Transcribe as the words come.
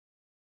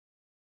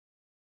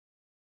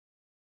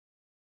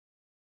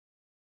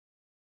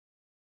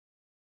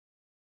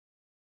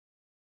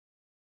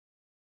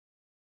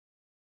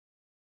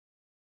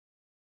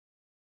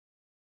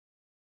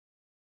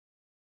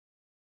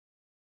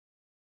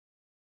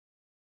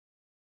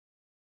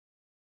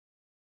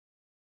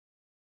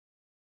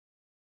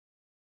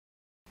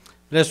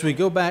But as we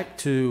go back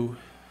to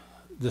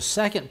the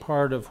second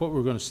part of what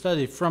we're going to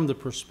study from the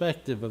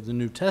perspective of the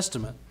New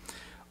Testament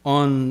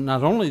on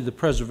not only the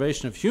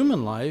preservation of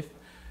human life,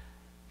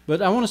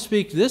 but I want to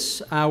speak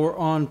this hour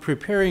on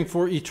preparing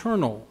for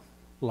eternal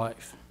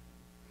life.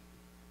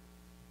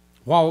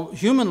 While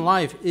human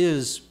life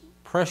is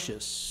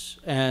precious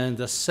and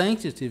the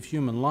sanctity of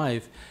human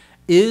life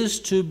is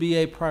to be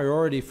a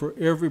priority for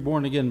every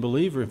born-again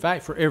believer, in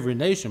fact, for every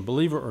nation,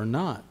 believer or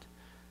not,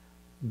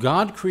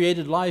 God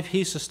created life,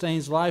 He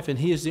sustains life, and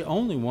He is the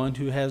only one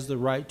who has the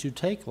right to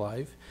take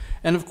life.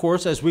 And of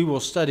course, as we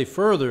will study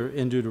further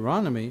in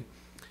Deuteronomy,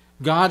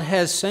 God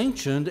has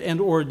sanctioned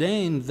and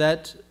ordained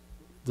that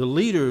the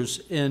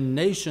leaders in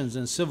nations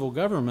and civil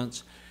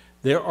governments,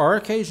 there are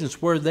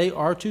occasions where they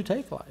are to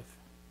take life.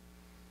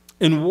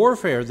 In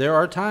warfare, there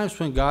are times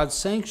when God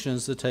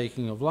sanctions the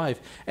taking of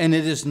life, and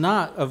it is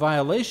not a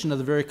violation of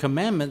the very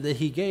commandment that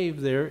He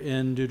gave there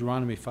in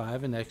Deuteronomy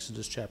 5 and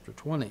Exodus chapter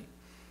 20.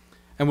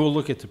 And we'll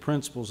look at the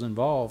principles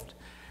involved.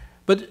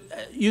 But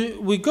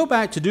we go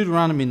back to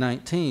Deuteronomy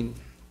 19,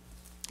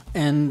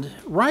 and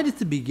right at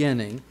the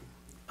beginning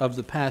of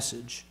the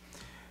passage,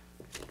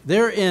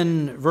 there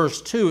in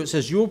verse 2, it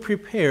says, "You'll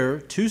prepare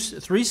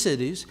 3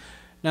 cities."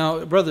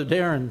 Now, Brother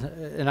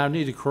Darren, and I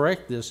need to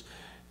correct this,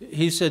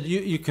 he said,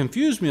 you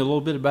confused me a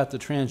little bit about the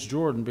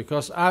Transjordan,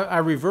 because I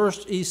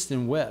reversed east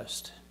and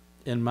west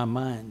in my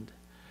mind.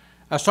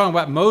 I was talking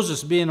about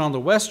Moses being on the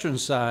western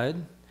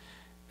side,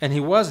 and he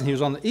wasn't. He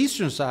was on the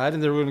eastern side,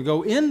 and they were going to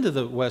go into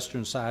the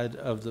western side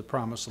of the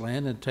promised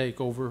land and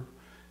take over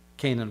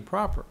Canaan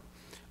proper.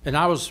 And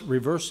I was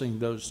reversing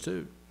those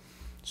two.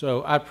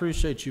 So I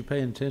appreciate you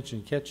paying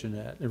attention, catching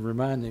that, and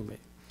reminding me.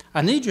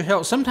 I need your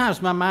help.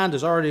 Sometimes my mind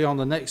is already on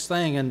the next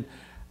thing, and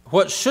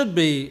what should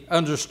be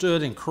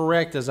understood and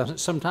correct,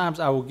 sometimes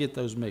I will get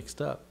those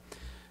mixed up.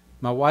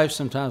 My wife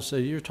sometimes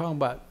says, "You're talking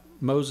about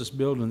Moses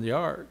building the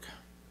ark."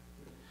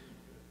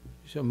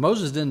 So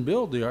Moses didn't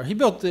build the ark. He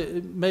built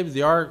maybe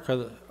the ark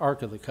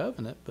of the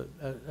covenant, but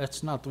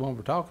that's not the one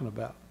we're talking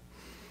about.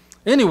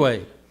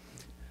 Anyway,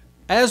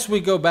 as we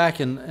go back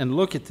and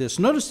look at this,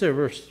 notice there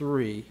verse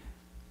 3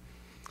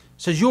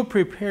 says, "You'll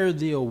prepare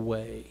thee a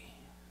way."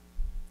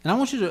 And I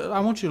want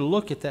you to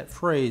look at that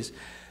phrase.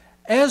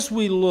 As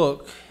we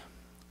look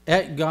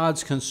at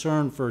God's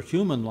concern for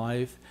human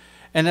life,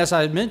 and as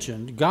I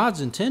mentioned,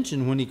 God's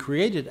intention when He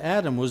created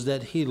Adam was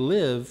that he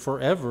live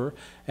forever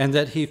and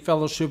that he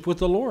fellowship with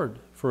the Lord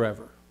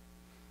forever.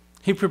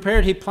 He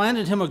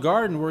planted him a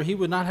garden where he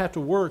would not have to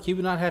work, he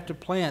would not have to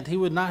plant, he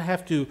would not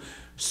have to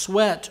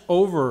sweat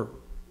over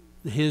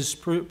his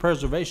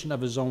preservation of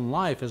his own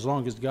life as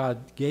long as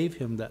God gave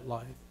him that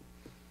life.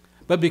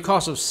 But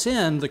because of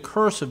sin, the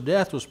curse of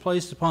death was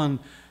placed upon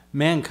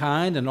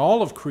mankind and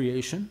all of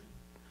creation,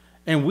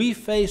 and we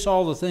face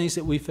all the things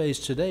that we face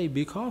today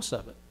because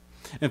of it.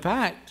 In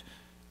fact,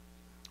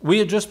 we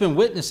have just been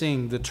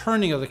witnessing the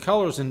turning of the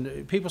colors,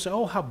 and people say,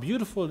 "Oh, how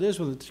beautiful it is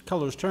when the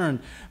colors turn."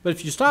 But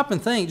if you stop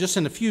and think, just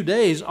in a few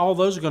days, all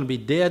those are going to be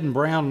dead and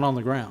brown and on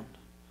the ground.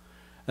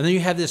 And then you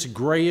have this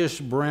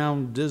grayish,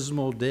 brown,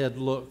 dismal, dead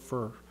look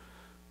for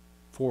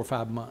 4 or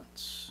 5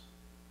 months.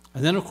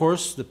 And then, of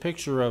course, the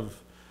picture of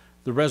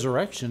the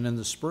resurrection in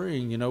the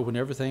spring, when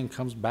everything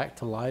comes back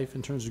to life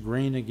and turns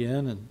green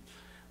again, and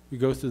we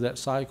go through that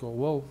cycle.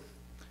 Well,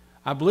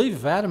 I believe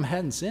if Adam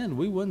hadn't sinned,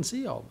 we wouldn't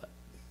see all that.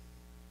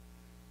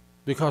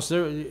 Because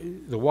the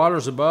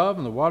waters above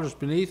and the waters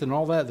beneath and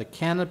all that, the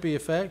canopy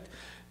effect,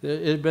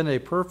 it had been a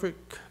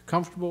perfect,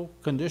 comfortable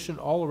condition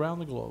all around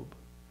the globe.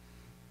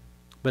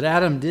 But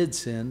Adam did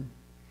sin.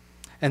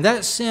 And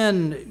that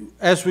sin,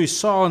 as we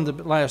saw in the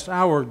last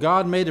hour,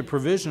 God made a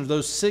provision of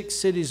those 6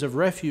 cities of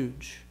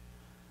refuge.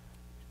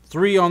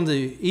 3 on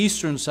the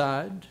eastern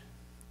side,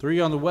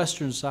 3 on the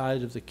western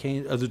side of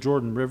the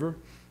Jordan River.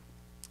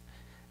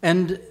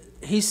 And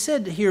He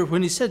said here,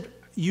 when He said,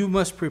 "You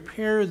must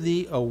prepare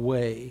thee a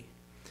way,"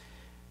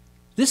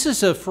 this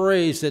is a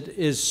phrase that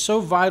is so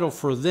vital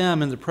for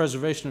them in the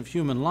preservation of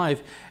human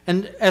life.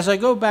 And as I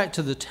go back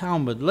to the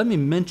Talmud, let me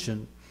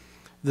mention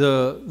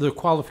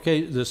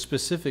the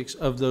specifics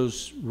of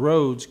those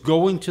roads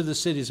going to the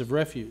cities of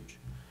refuge.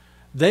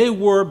 They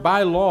were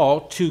by law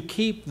to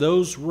keep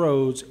those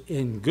roads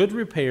in good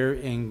repair,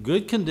 in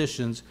good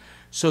conditions,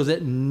 so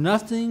that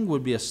nothing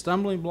would be a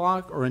stumbling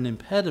block or an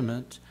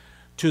impediment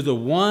to the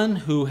one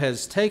who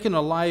has taken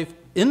a life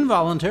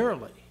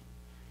involuntarily,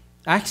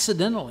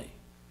 accidentally,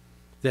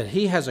 that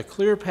he has a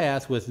clear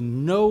path with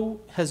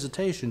no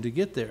hesitation to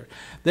get there.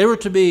 They were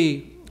to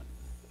be,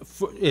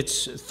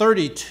 it's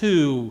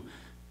 32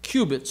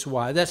 cubits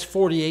wide. That's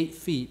 48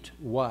 feet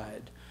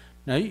wide.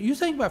 Now, you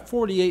think about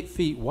 48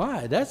 feet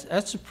wide.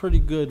 That's a pretty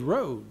good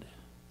road.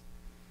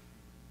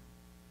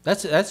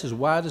 That's as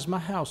wide as my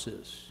house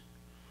is.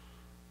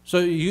 So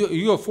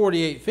you go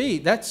 48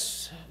 feet.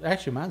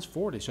 Actually, mine's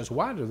 40, so it's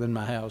wider than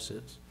my house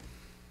is.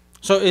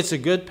 So it's a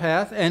good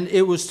path, and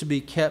it was to be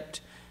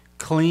kept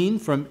clean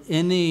from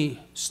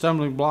any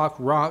stumbling block,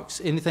 rocks,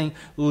 anything.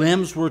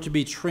 Limbs were to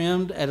be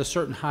trimmed at a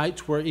certain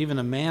height where even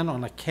a man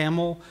on a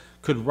camel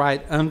could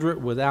ride under it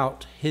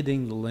without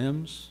hitting the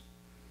limbs.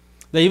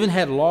 They even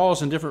had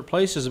laws in different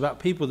places about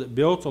people that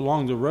built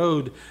along the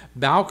road.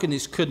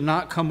 Balconies could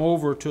not come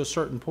over to a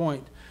certain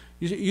point.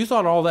 You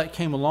thought all that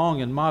came along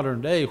in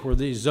modern day where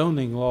these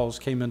zoning laws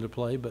came into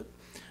play, but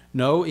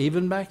no,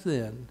 even back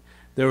then,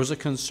 there was a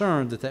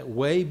concern that that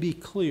way be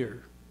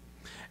clear.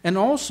 And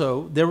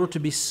also, there were to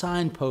be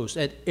signposts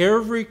at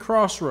every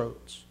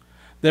crossroads.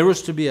 There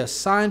was to be a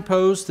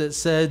signpost that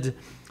said,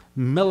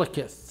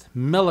 Meliketh,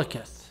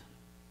 Meliketh.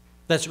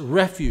 That's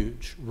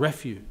refuge,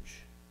 refuge.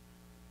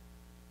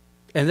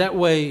 And that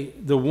way,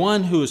 the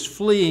one who is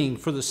fleeing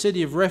for the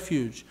city of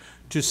refuge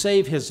to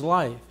save his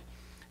life,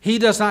 he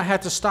does not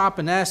have to stop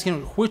and ask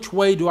him, which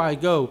way do I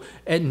go?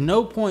 At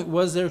no point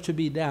was there to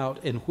be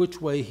doubt in which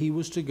way he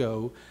was to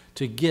go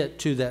to get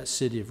to that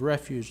city of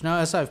refuge. Now,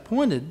 as I've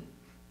pointed,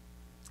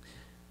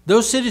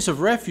 those cities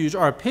of refuge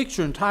are a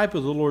picture and type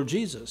of the Lord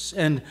Jesus.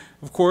 And,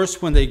 of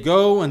course, when they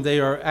go and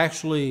they are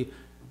actually,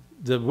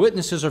 the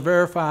witnesses are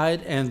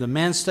verified and the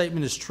man's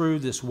statement is true,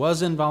 this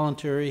was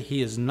involuntary,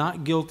 he is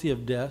not guilty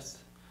of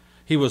death,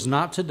 he was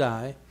not to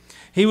die.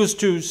 He was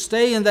to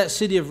stay in that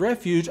city of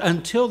refuge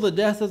until the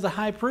death of the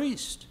high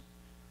priest.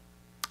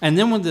 And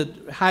then when the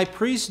high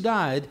priest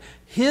died,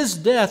 his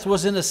death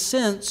was in a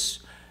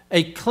sense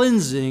a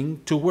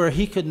cleansing to where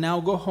he could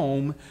now go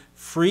home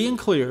free and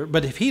clear.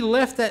 But if he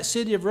left that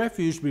city of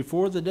refuge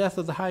before the death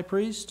of the high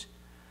priest,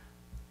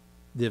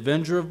 the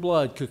avenger of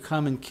blood could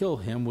come and kill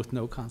him with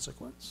no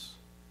consequence,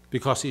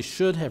 because he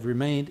should have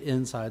remained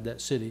inside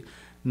that city.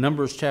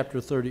 Numbers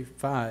chapter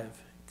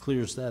 35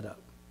 clears that up.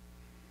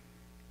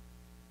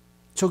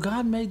 So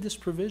God made this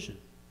provision.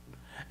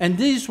 And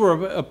these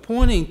were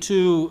pointing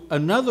to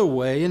another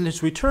way. And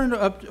as we turn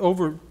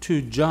over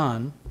to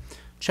John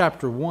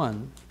chapter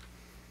 1,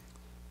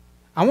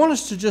 I want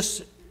us to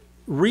just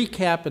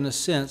recap in a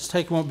sense,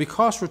 take a moment.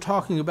 Because we're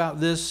talking about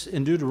this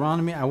in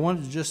Deuteronomy, I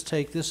wanted to just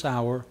take this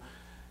hour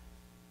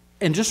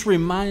and just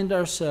remind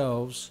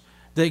ourselves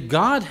that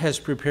God has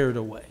prepared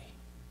a way.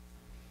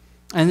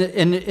 And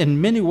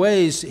in many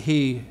ways,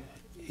 He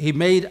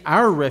made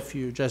our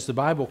refuge, as the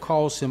Bible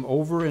calls Him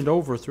over and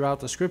over throughout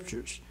the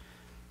Scriptures.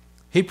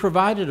 He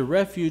provided a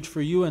refuge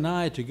for you and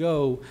I to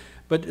go,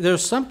 but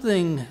there's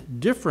something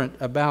different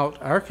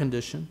about our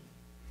condition.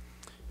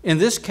 In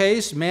this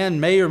case, man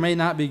may or may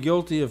not be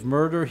guilty of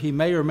murder. He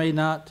may or may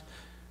not,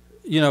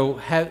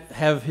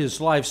 have his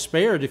life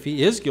spared if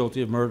he is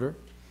guilty of murder.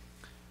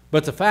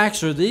 But the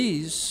facts are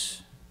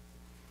these.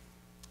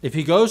 If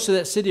he goes to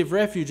that city of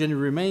refuge and he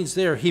remains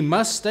there, he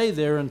must stay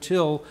there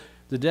until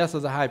the death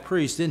of the high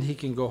priest, then he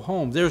can go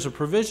home. There's a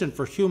provision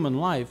for human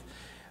life,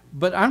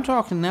 but I'm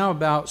talking now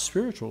about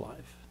spiritual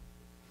life.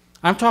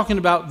 I'm talking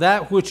about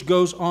that which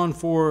goes on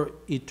for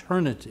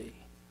eternity.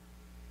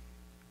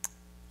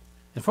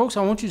 And folks,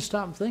 I want you to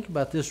stop and think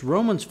about this.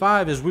 Romans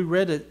 5, as we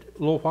read it a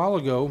little while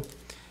ago,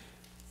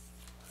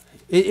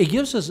 it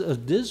gives us a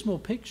dismal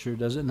picture,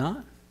 does it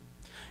not?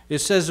 It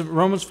says in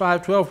Romans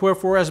 5:12,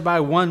 wherefore as by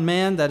one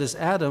man, that is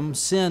Adam,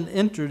 sin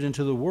entered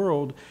into the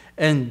world,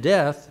 and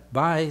death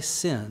by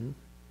sin.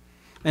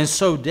 And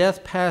so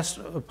death passed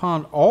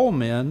upon all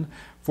men,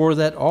 for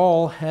that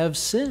all have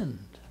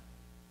sinned.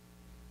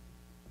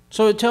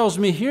 So it tells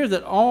me here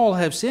that all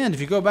have sinned.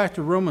 If you go back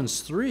to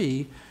Romans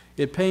 3,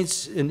 it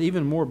paints an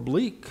even more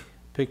bleak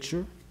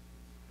picture.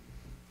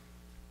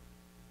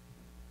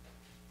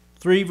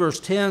 3 verse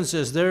 10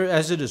 says, there,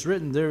 as it is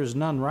written, there is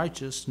none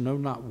righteous, no,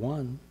 not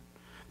one.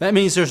 That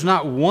means there's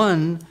not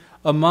one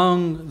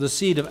among the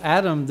seed of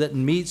Adam that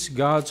meets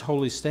God's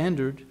holy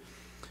standard.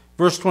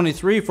 Verse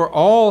 23, for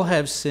all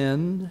have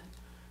sinned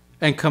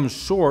and come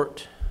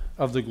short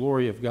of the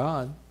glory of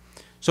God.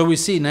 So we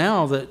see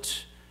now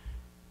that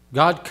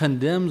God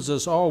condemns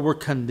us all. We're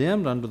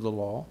condemned under the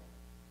law.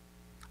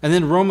 And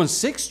then Romans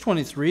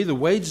 6:23, the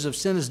wages of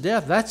sin is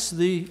death. That's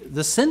the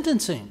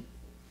sentencing.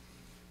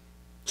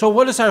 So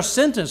what is our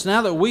sentence?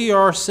 Now that we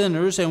are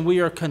sinners and we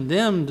are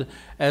condemned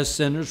as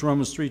sinners,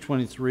 Romans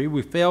 3:23,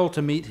 we fail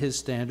to meet His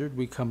standard,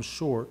 we come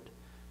short.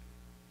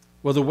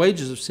 Well, the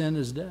wages of sin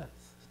is death.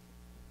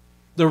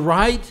 The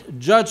right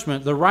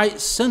judgment, the right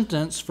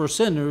sentence for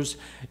sinners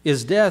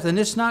is death. And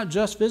it's not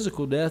just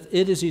physical death,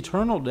 it is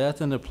eternal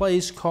death in a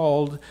place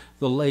called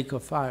the lake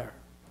of fire.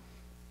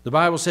 The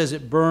Bible says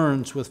it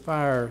burns with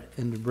fire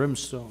and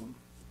brimstone.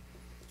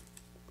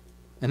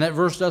 And that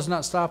verse does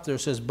not stop there. It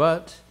says,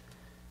 but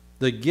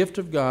the gift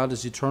of God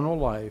is eternal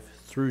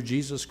life through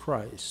Jesus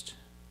Christ,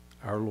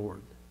 our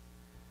Lord.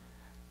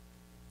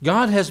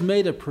 God has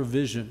made a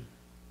provision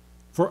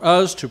for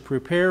us to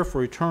prepare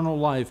for eternal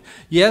life.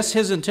 Yes,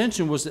 His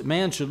intention was that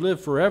man should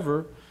live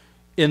forever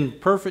in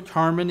perfect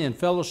harmony and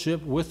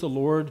fellowship with the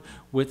Lord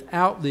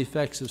without the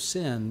effects of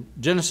sin.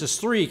 Genesis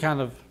 3 kind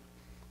of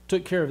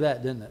took care of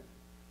that, didn't it?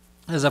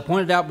 As I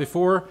pointed out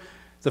before,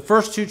 the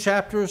first 2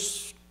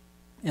 chapters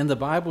in the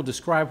Bible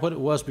describe what it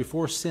was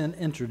before sin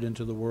entered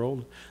into the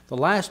world. The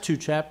last 2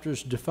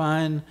 chapters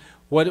define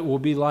what it will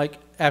be like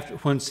after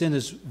when sin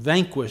is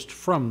vanquished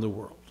from the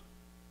world.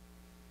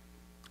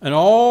 And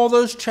all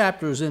those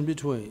chapters in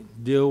between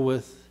deal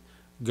with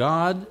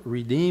God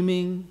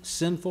redeeming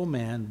sinful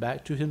man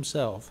back to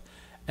Himself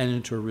and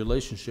into a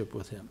relationship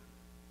with Him.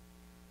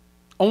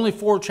 Only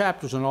 4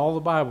 chapters in all the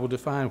Bible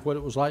define what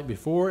it was like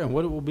before and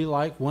what it will be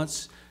like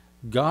once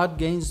God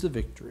gains the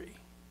victory.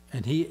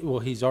 And He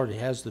already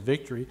has the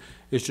victory.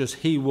 It's just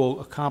He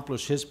will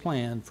accomplish His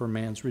plan for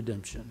man's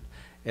redemption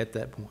at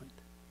that point.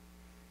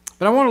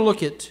 But I want to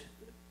look at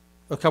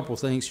a couple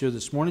things here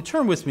this morning.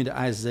 Turn with me to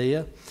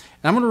Isaiah.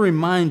 And I'm going to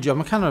remind you, I'm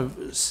going to kind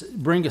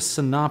of bring a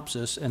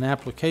synopsis and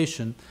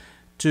application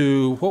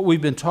to what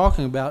we've been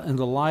talking about in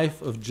the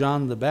life of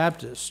John the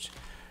Baptist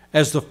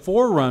as the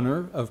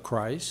forerunner of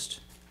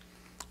Christ,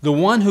 the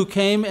one who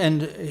came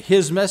and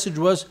his message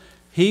was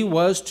he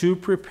was to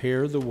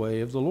prepare the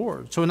way of the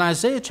Lord. So in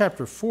Isaiah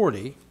chapter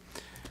 40,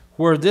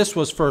 where this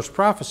was first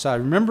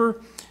prophesied,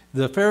 remember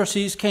the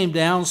Pharisees came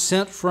down,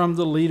 sent from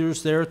the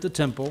leaders there at the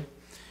temple,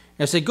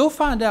 and said, go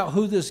find out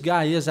who this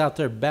guy is out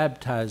there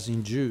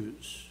baptizing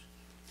Jews.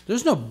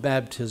 There's no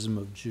baptism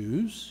of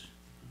Jews.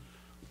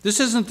 This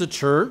isn't the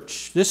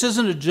church. This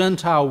isn't a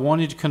Gentile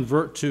wanting to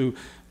convert to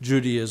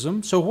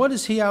Judaism. So what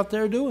is he out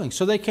there doing?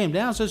 So they came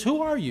down and says,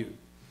 who are you?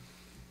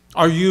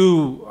 Are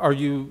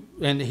you,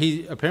 and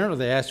apparently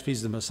they asked if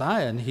he's the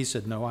Messiah, and he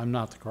said, no, I'm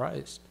not the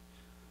Christ.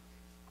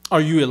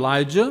 Are you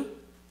Elijah?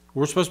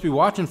 We're supposed to be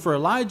watching for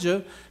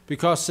Elijah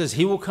because it says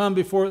he will come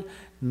before.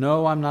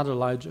 No, I'm not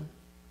Elijah.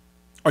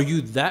 Are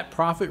you that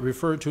prophet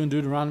referred to in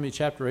Deuteronomy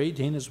chapter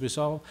 18 as we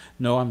saw?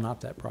 No, I'm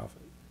not that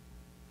prophet.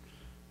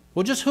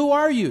 Well, just who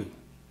are you?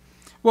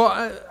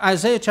 Well,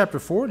 Isaiah chapter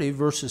 40,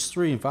 verses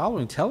 3 and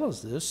following tell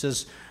us this. It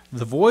says,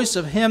 the voice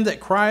of him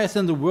that crieth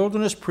in the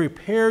wilderness,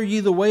 prepare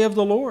ye the way of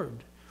the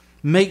Lord.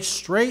 Make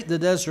straight the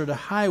desert a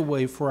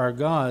highway for our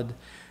God.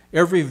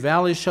 Every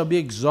valley shall be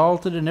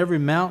exalted, and every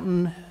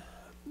mountain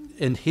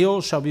and hill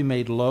shall be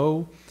made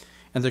low,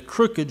 and the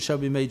crooked shall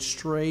be made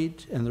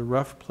straight, and the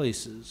rough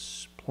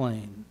places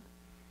plain.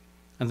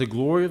 And the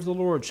glory of the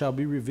Lord shall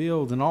be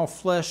revealed, and all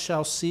flesh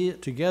shall see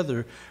it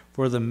together,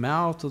 for the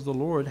mouth of the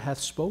Lord hath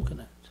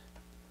spoken it.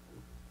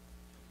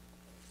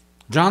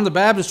 John the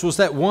Baptist was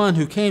that one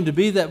who came to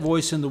be that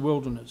voice in the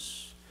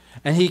wilderness.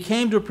 And he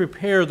came to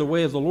prepare the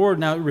way of the Lord.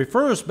 Now, it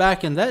refers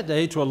back in that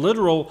day to a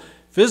literal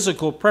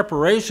physical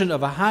preparation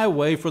of a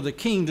highway for the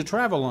king to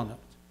travel on it.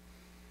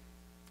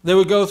 They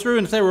would go through,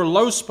 and if there were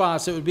low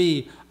spots, it would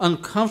be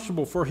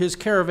uncomfortable for his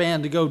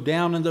caravan to go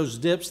down in those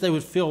dips. They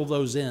would fill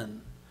those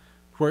in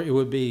where it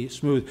would be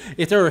smooth.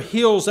 If there were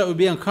hills that would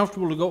be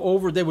uncomfortable to go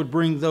over, they would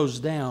bring those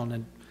down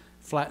and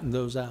flatten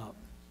those out.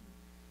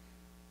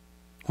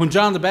 When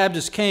John the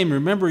Baptist came,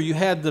 remember you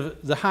had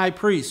the high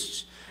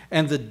priests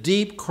and the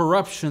deep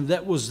corruption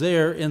that was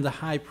there in the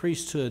high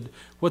priesthood,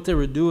 what they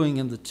were doing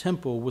in the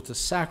temple with the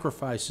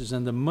sacrifices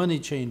and the money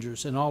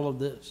changers and all of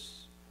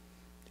this.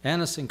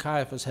 Annas and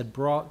Caiaphas had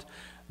brought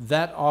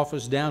that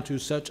office down to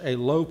such a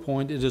low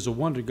point, it is a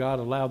wonder God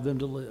allowed them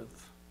to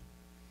live.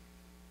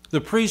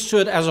 The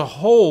priesthood as a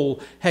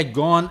whole had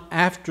gone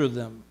after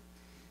them.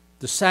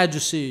 The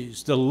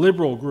Sadducees, the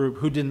liberal group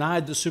who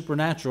denied the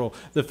supernatural,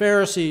 the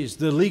Pharisees,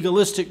 the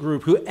legalistic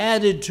group who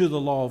added to the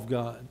law of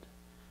God,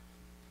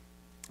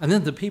 and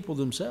then the people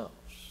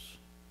themselves.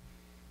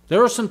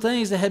 There were some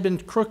things that had been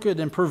crooked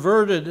and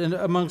perverted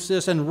amongst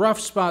this and rough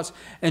spots,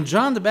 and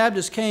John the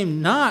Baptist came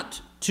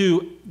not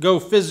to go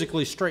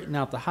physically straighten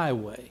out the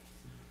highway,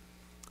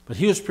 but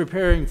he was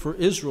preparing for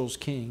Israel's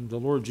king, the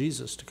Lord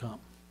Jesus, to come,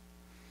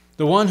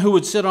 the one who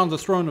would sit on the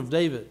throne of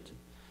David.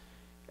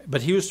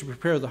 But he was to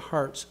prepare the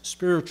hearts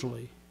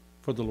spiritually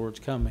for the Lord's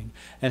coming.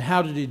 And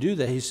how did he do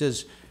that? He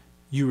says,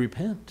 you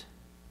repent.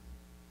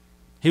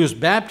 He was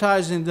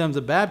baptizing them,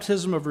 the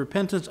baptism of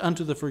repentance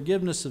unto the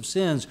forgiveness of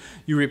sins.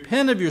 You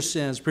repent of your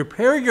sins,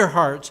 prepare your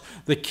hearts.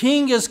 The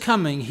king is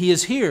coming. He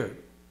is here.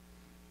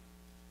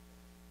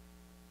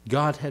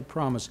 God had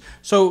promised.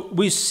 So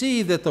we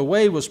see that the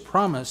way was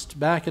promised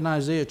back in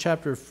Isaiah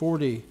chapter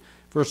 40,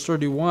 verse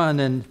 31.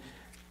 And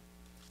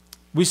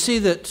we see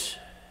that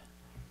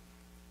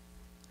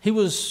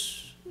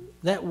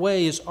that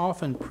way is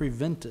often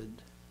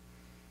prevented.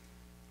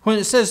 When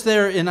it says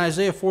there in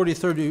Isaiah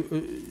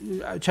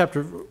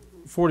chapter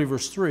 40,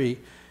 verse 3, it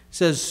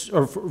says,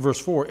 or verse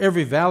 4,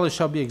 every valley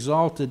shall be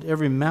exalted,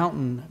 every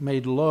mountain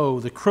made low,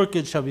 the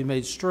crooked shall be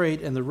made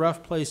straight, and the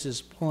rough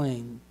places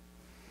plain.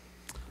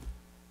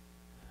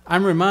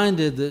 I'm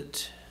reminded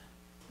that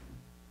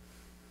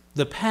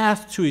the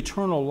path to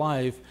eternal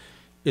life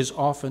is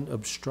often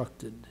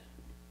obstructed.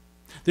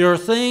 There are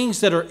things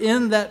that are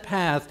in that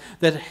path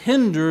that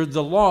hinder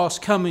the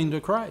lost coming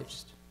to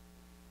Christ.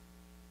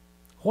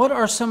 What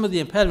are some of the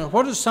impediments?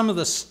 What are some of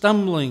the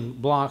stumbling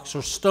blocks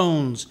or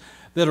stones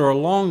that are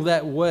along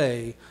that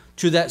way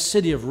to that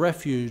city of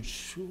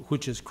refuge,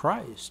 which is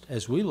Christ,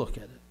 as we look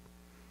at it?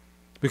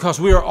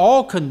 Because we are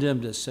all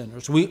condemned as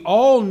sinners. We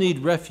all need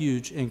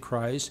refuge in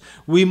Christ.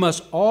 We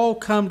must all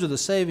come to the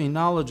saving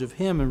knowledge of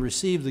Him and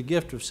receive the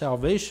gift of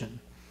salvation.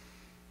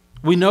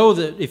 We know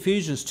that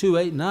Ephesians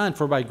 2:8-9,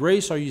 for by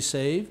grace are you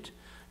saved.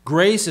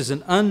 Grace is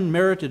an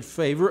unmerited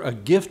favor, a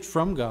gift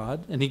from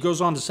God. And he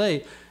goes on to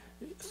say,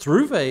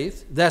 through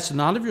faith, that's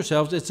not of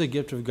yourselves, it's a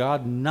gift of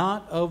God,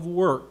 not of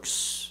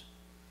works.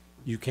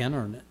 You can't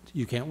earn it.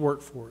 You can't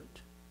work for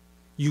it.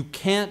 You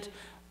can't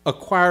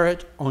acquire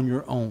it on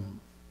your own.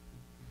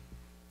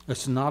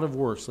 It's not of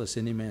works, lest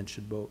any man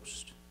should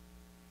boast.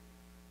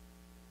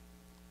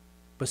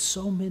 But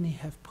so many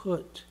have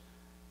put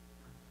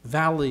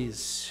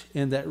valleys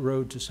in that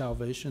road to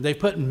salvation. They've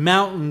put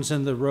mountains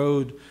in the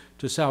road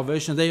to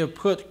salvation. They have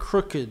put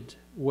crooked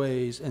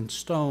ways and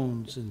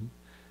stones and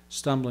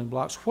stumbling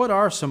blocks. What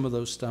are some of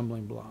those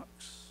stumbling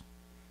blocks?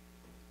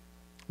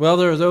 Well,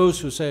 there are those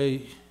who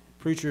say,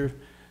 preacher,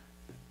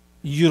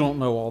 you don't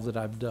know all that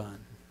I've done.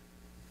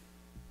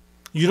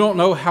 You don't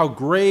know how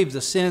grave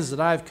the sins that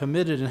I've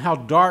committed and how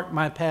dark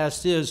my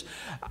past is.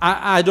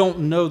 I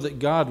don't know that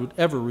God would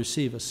ever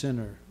receive a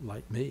sinner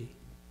like me.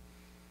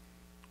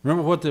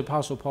 Remember what the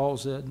Apostle Paul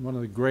said, one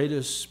of the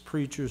greatest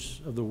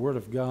preachers of the Word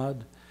of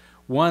God?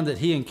 One that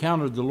he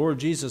encountered the Lord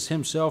Jesus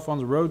himself on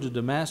the road to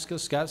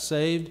Damascus, got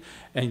saved,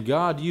 and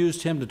God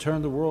used him to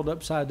turn the world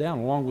upside down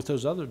along with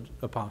those other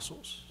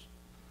apostles.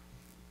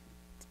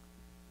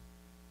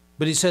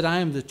 But he said, I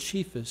am the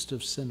chiefest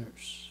of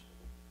sinners.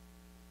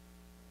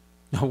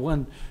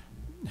 Now,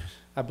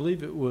 I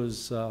believe it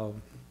was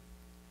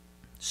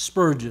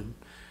Spurgeon,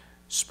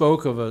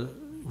 spoke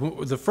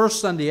of the first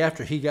Sunday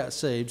after he got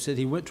saved, said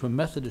he went to a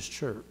Methodist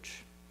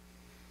church.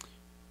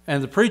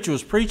 And the preacher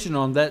was preaching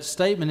on that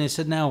statement. And he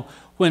said, now,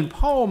 when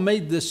Paul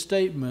made this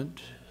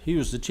statement, he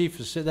was the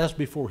chiefest. That's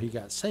before he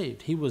got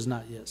saved. He was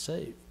not yet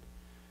saved.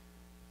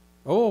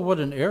 Oh, what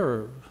an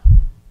error.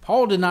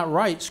 Paul did not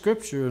write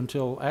Scripture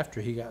until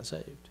after he got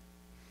saved.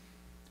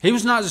 He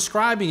was not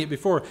describing it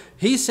before.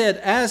 He said,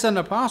 as an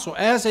apostle,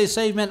 as a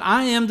saved man,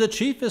 I am the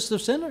chiefest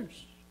of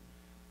sinners.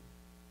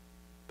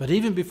 But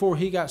even before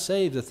he got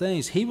saved, the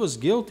things, he was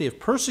guilty of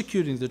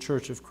persecuting the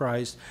church of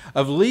Christ,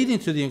 of leading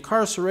to the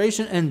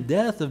incarceration and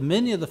death of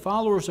many of the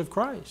followers of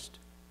Christ.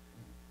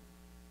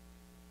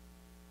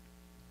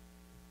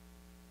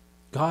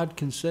 God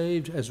can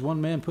save, as one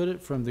man put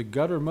it, from the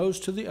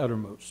guttermost to the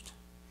uttermost.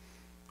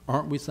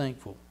 Aren't we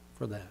thankful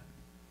for that?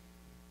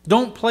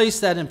 Don't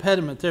place that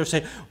impediment there.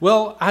 Say,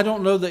 well, I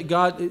don't know that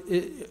God,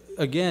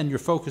 again, you're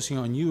focusing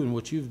on you and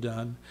what you've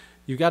done.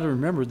 You've got to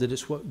remember that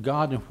it's what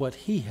God and what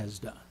He has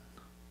done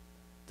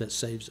that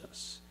saves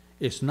us.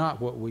 It's not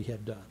what we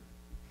have done.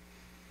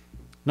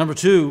 Number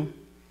two,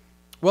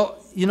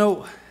 well,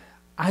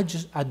 I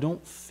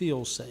don't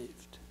feel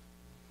saved.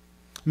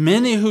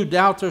 Many who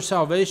doubt their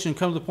salvation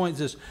come to the point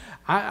that says,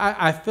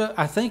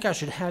 I think I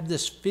should have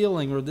this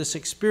feeling or this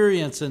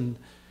experience. And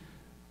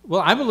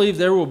well, I believe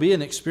there will be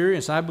an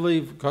experience. I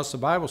believe, because the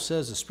Bible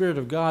says the Spirit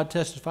of God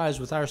testifies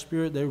with our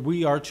spirit that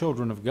we are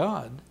children of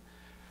God.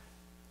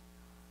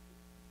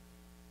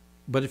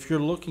 But if you're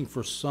looking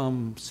for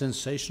some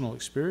sensational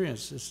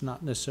experience, it's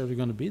not necessarily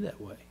going to be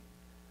that way.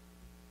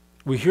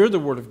 We hear the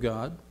Word of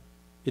God.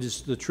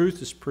 The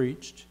truth is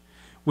preached.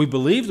 We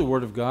believe the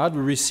Word of God.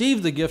 We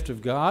receive the gift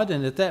of God.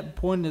 And at that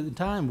point in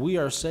time, we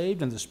are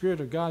saved and the Spirit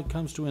of God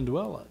comes to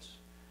indwell us.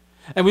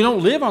 And we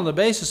don't live on the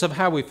basis of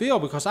how we feel,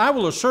 because I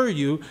will assure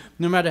you,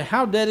 no matter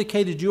how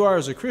dedicated you are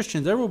as a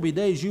Christian, there will be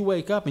days you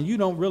wake up and you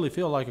don't really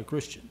feel like a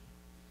Christian.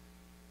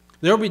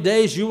 There will be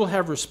days you will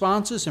have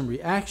responses and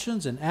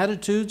reactions and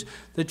attitudes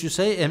that you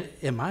say,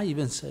 am I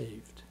even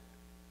saved?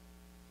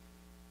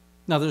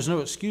 Now, there's no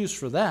excuse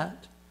for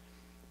that.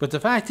 But the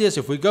fact is,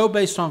 if we go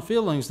based on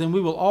feelings, then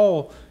we will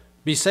all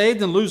be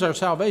saved and lose our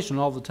salvation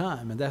all the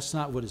time. And that's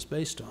not what it's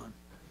based on.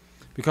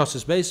 Because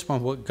it's based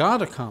upon what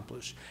God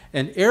accomplished.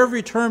 And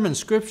every term in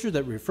Scripture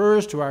that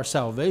refers to our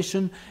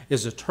salvation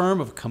is a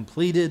term of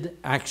completed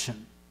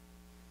action.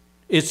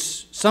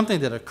 It's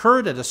something that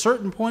occurred at a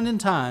certain point in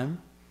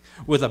time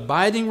with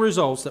abiding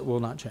results that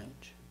will not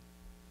change.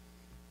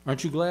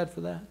 Aren't you glad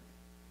for that?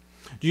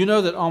 Do you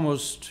know that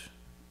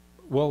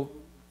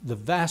the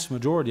vast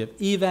majority of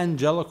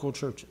evangelical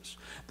churches,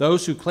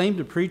 those who claim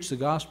to preach the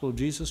gospel of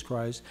Jesus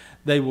Christ,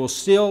 they will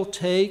still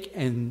take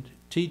and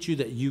teach you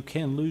that you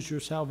can lose your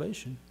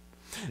salvation.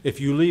 If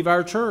you leave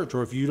our church,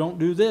 or if you don't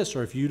do this,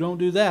 or if you don't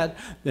do that,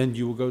 then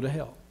you will go to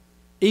hell.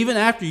 Even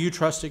after you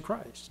trusted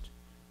Christ.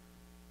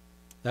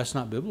 That's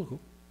not biblical.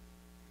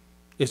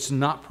 It's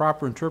not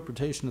proper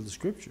interpretation of the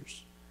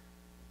Scriptures.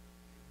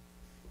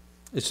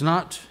 It's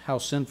not how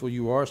sinful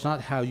you are. It's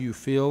not how you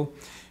feel.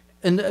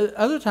 And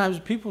other times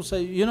people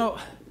say,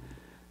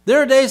 there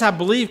are days I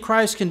believe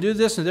Christ can do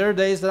this, and there are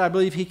days that I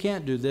believe He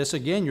can't do this.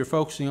 Again, you're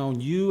focusing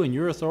on you and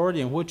your authority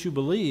and what you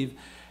believe.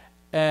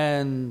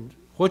 And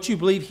what you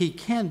believe He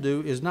can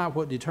do is not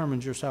what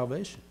determines your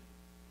salvation.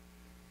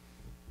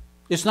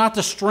 It's not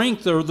the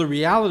strength or the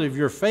reality of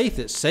your faith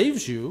that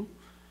saves you.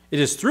 It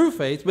is through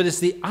faith, but it's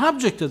the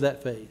object of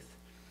that faith.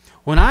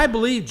 When I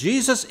believe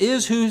Jesus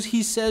is who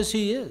He says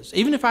He is,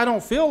 even if I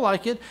don't feel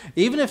like it,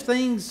 even if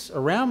things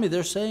around me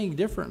they're saying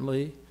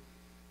differently,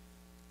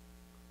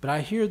 but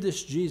I hear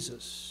this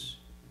Jesus.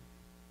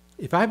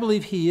 If I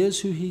believe He is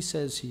who He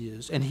says He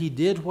is, and He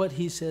did what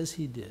He says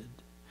He did,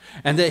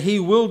 and that He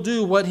will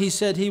do what He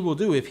said He will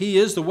do, if He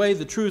is the way,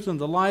 the truth, and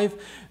the life,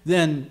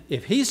 then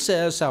if He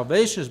says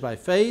salvation is by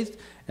faith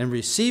and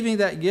receiving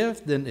that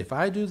gift, then if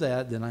I do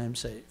that, then I am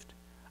saved.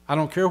 I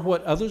don't care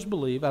what others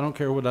believe. I don't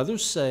care what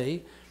others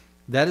say.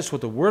 That is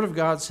what the Word of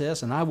God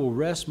says, and I will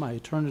rest my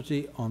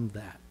eternity on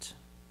that.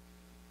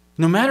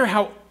 No matter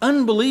how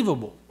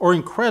unbelievable or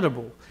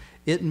incredible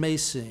it may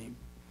seem,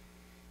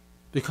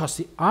 because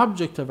the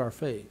object of our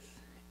faith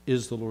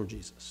is the Lord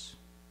Jesus.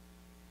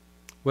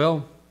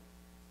 Well,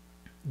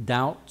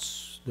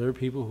 doubts. There are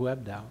people who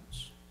have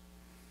doubts.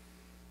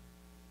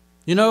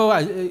 You know,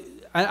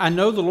 I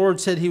know the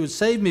Lord said He would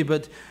save me,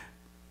 but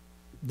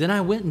then I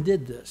went and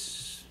did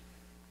this.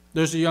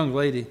 There's a young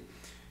lady.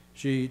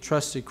 She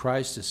trusted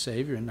Christ as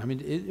Savior, and I mean,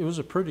 it was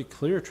a pretty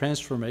clear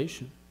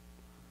transformation.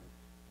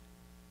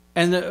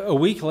 And a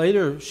week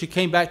later, she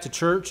came back to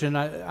church, and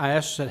I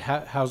asked her,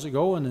 said, how's it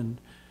going? And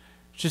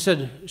she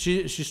said,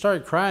 she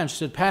started crying. She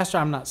said, Pastor,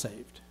 I'm not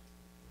saved.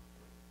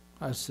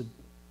 I said,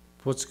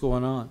 what's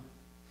going on?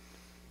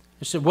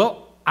 She said,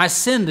 well, I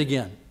sinned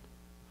again.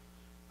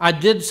 I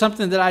did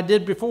something that I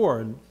did before.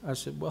 And I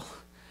said, well,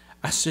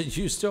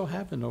 you still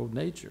have an old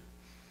nature.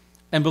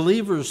 And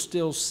believers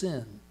still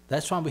sin.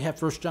 That's why we have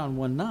 1 John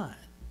 1:9.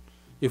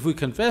 If we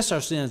confess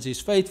our sins,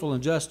 He's faithful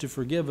and just to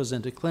forgive us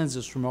and to cleanse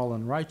us from all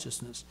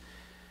unrighteousness.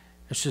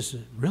 And she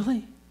said,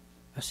 really?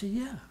 I said,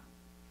 yeah.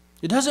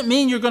 It doesn't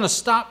mean you're going to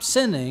stop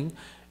sinning.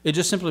 It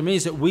just simply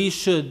means that we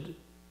should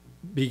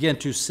begin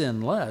to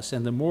sin less.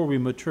 And the more we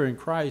mature in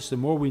Christ, the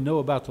more we know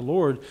about the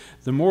Lord,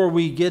 the more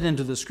we get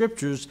into the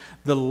Scriptures,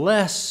 the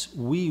less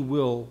we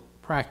will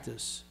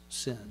practice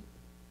sin.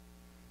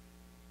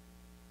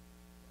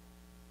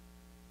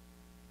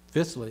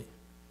 Fifthly,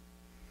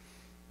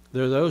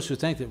 there are those who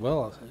think that,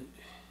 well,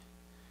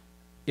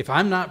 if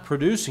I'm not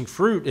producing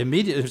fruit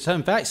immediately,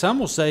 in fact, some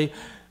will say,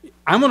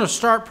 I'm going to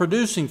start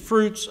producing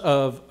fruits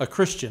of a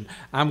Christian.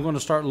 I'm going to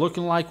start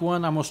looking like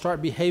one. I'm going to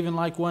start behaving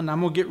like one.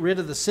 I'm going to get rid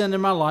of the sin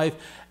in my life,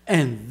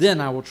 and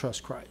then I will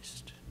trust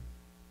Christ.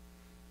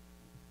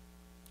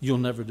 You'll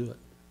never do it.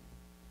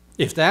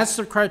 If that's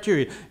the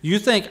criteria, you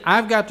think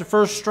I've got to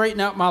first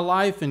straighten out my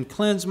life and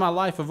cleanse my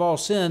life of all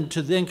sin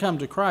to then come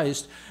to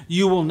Christ,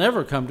 you will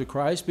never come to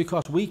Christ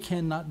because we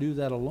cannot do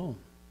that alone.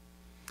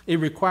 It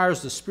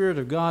requires the Spirit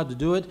of God to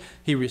do it.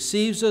 He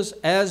receives us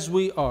as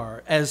we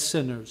are, as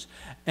sinners.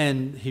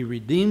 And He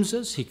redeems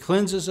us, He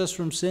cleanses us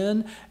from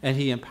sin, and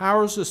He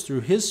empowers us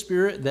through His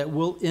Spirit that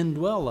will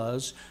indwell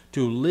us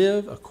to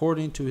live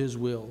according to His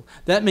will.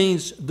 That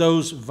means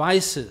those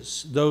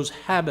vices, those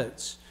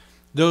habits,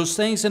 those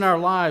things in our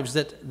lives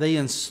that they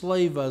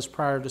enslave us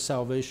prior to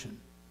salvation.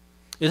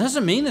 It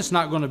doesn't mean it's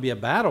not going to be a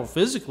battle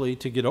physically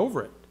to get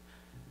over it.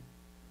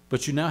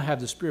 But you now have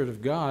the Spirit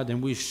of God,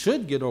 and we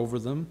should get over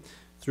them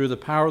through the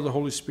power of the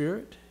Holy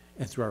Spirit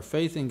and through our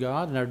faith in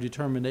God and our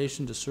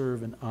determination to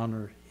serve and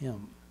honor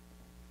Him.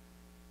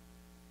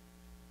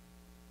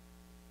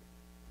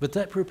 But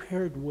that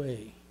prepared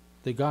way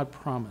that God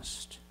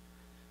promised,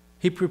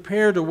 He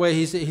prepared a way.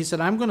 He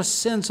said, I'm going to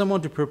send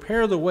someone to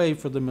prepare the way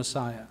for the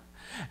Messiah.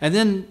 And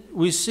then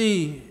we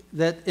see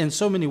that in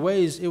so many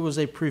ways it was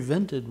a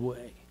prevented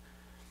way.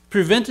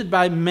 Prevented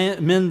by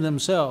men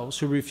themselves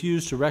who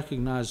refused to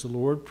recognize the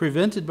Lord.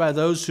 Prevented by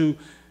those who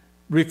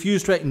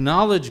refused to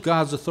acknowledge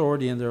God's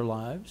authority in their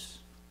lives.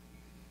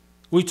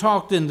 We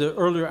talked in the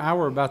earlier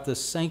hour about the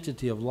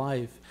sanctity of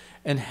life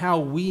and how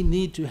we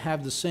need to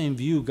have the same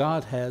view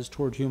God has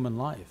toward human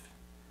life.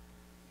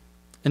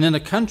 And in a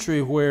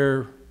country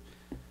where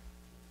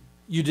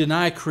you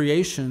deny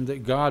creation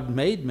that God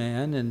made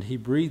man and He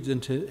breathed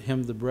into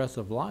him the breath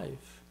of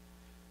life,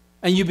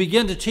 and you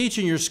begin to teach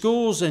in your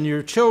schools and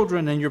your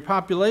children and your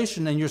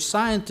population and your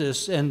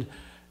scientists and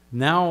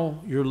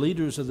now your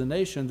leaders of the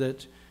nation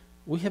that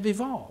we have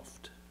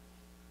evolved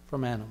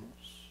from animals.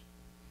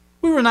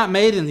 We were not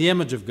made in the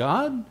image of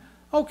God.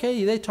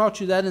 Okay, they taught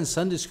you that in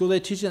Sunday school.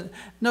 They teach you.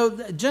 No,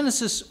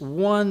 Genesis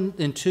 1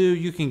 and 2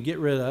 you can get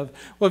rid of.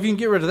 Well, if you can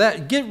get rid of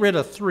that, get rid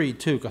of 3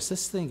 too, because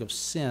this thing of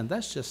sin,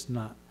 that's just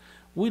not.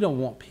 We don't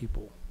want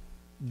people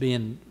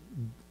being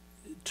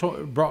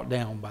brought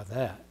down by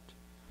that.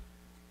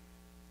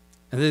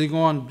 And then they go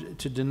on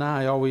to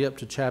deny all the way up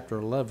to chapter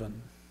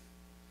 11.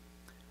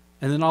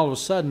 And then all of a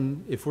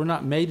sudden, if we're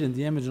not made in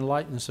the image and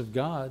likeness of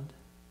God,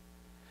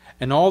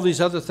 and all these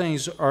other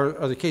things are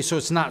the case, so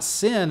it's not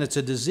sin, it's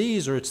a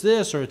disease, or it's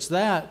this, or it's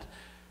that,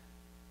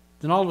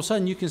 then all of a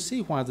sudden you can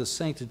see why the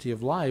sanctity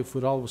of life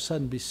would all of a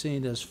sudden be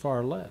seen as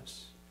far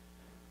less.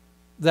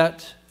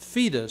 That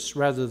fetus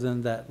rather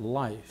than that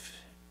life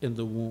in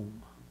the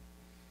womb.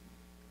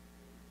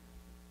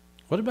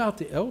 What about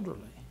the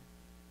elderly?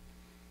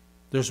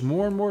 There's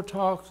more and more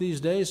talk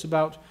these days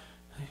about,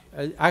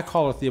 I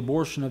call it the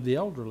abortion of the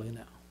elderly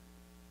now.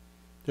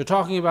 They're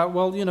talking about,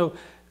 well, you know,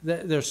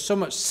 there's so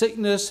much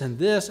sickness and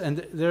this, and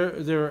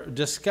there are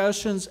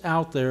discussions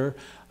out there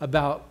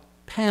about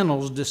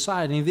panels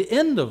deciding the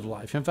end of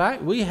life. In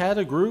fact, we had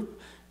a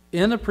group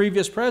in a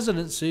previous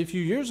presidency a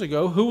few years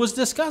ago who was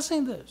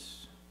discussing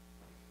this.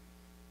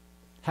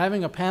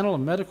 Having a panel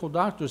of medical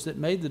doctors that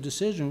made the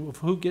decision of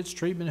who gets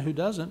treatment and who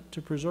doesn't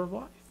to preserve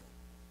life.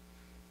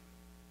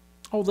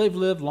 Oh, they've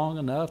lived long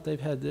enough,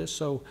 they've had this,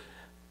 so,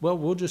 well,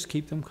 we'll just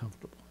keep them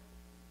comfortable.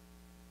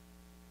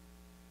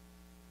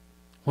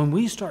 When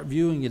we start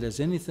viewing it as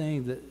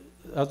anything that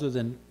other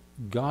than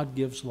God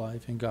gives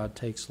life and God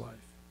takes life.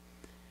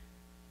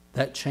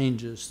 That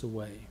changes the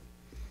way.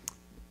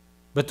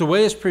 But the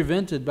way is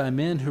prevented by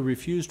men who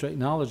refuse to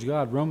acknowledge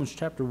God. Romans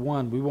chapter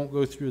 1, we won't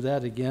go through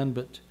that again,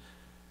 but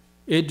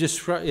it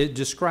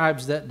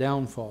describes that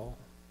downfall.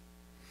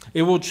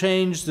 It will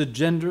change the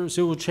genders,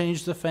 it will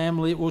change the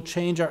family, it will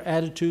change our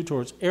attitude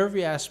towards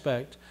every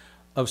aspect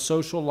of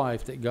social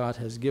life that God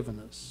has given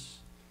us.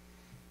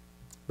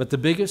 But the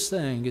biggest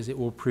thing is it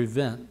will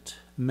prevent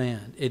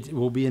man. It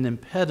will be an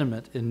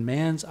impediment in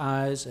man's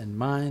eyes and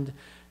mind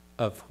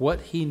of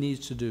what he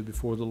needs to do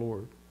before the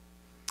Lord.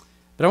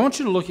 But I want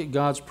you to look at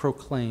God's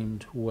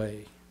proclaimed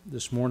way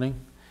this morning.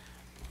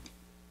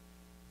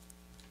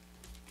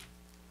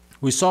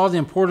 We saw the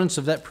importance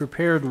of that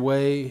prepared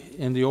way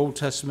in the Old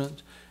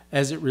Testament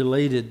as it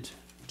related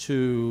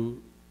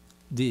to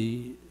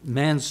the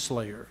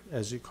manslayer,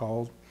 as it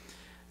called,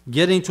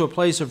 getting to a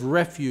place of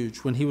refuge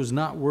when he was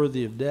not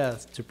worthy of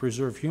death to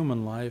preserve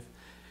human life.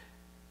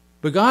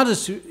 But God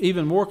is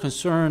even more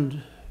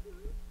concerned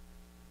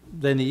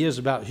than he is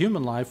about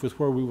human life with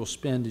where we will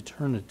spend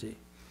eternity.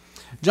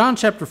 John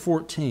chapter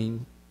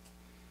 14,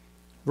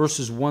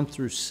 verses 1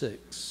 through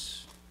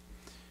 6.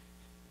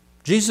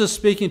 Jesus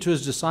speaking to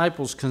his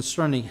disciples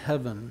concerning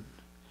heaven.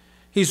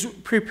 He's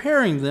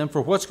preparing them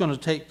for what's going to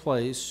take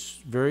place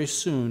very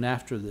soon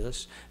after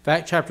this. In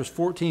fact, chapters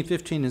 14,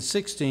 15, and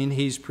 16,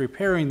 he's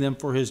preparing them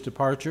for his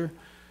departure,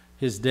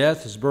 his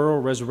death, his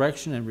burial,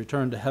 resurrection, and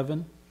return to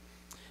heaven.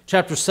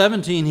 Chapter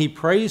 17, he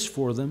prays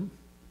for them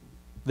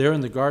there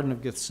in the Garden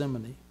of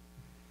Gethsemane.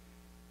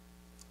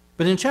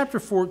 But in chapter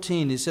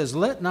 14, he says,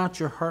 "Let not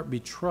your heart be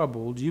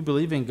troubled. You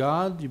believe in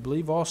God, you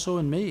believe also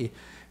in me."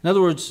 In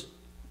other words,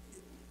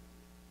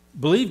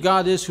 believe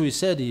God is who he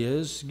said he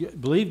is.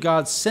 Believe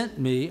God sent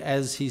me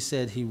as he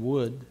said he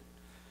would.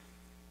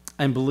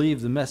 And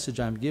believe the message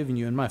I'm giving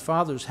you. In my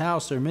Father's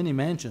house there are many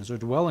mansions or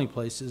dwelling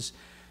places.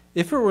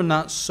 If it were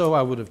not so,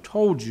 I would have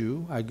told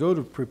you. I go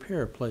to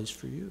prepare a place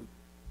for you.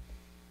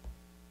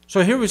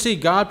 So here we see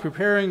God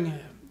preparing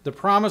the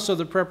promise of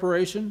the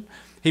preparation.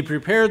 He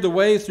prepared the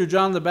way through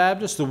John the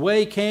Baptist. The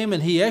way came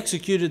and he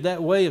executed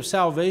that way of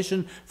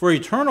salvation for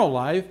eternal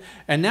life.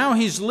 And now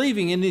he's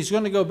leaving and he's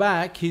going to go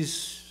back. He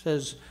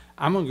says,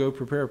 I'm going to go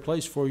prepare a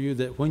place for you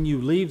that when you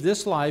leave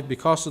this life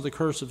because of the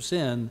curse of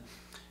sin,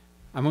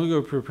 I'm going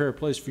to go prepare a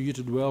place for you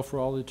to dwell for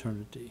all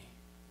eternity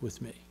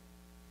with me.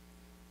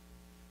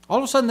 All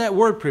of a sudden that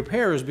word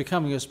prepare is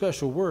becoming a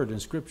special word in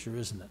Scripture,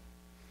 isn't it?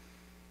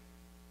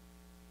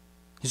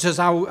 He says,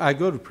 I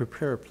go to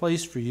prepare a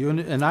place for you,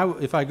 and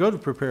if I go to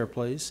prepare a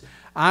place,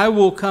 I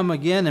will come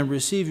again and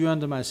receive you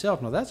unto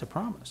myself. Now that's a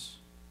promise.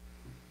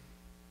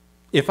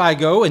 If I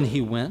go, and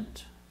he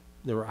went,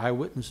 there were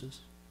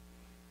eyewitnesses.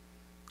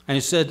 And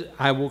he said,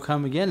 I will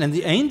come again. And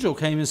the angel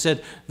came and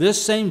said,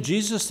 this same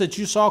Jesus that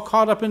you saw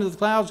caught up into the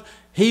clouds,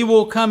 he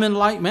will come in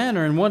like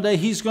manner. And one day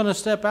he's going to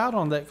step out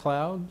on that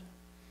cloud.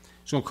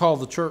 He's going to call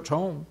the church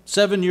home.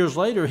 7 years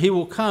later, he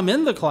will come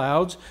in the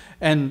clouds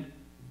and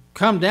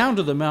come down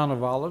to the Mount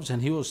of Olives,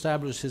 and he will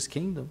establish his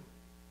kingdom.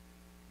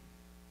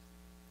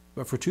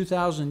 But for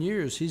 2,000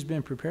 years, he's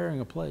been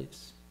preparing a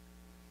place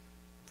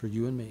for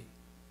you and me.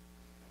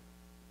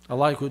 I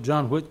like what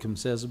John Whitcomb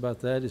says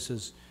about that. He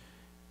says,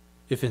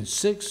 if in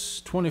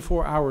 6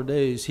 24-hour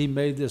days he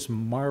made this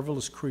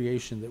marvelous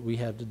creation that we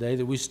have today,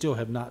 that we still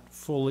have not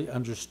fully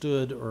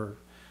understood or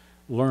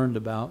learned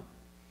about,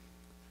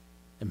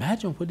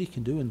 imagine what he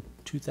can do in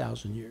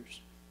 2,000 years.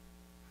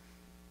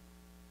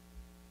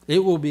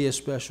 It will be a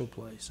special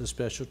place, a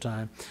special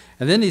time.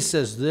 And then he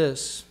says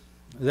this,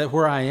 that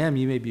where I am,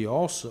 you may be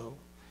also.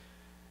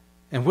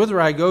 And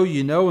whither I go,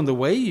 you know, and the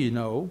way you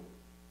know.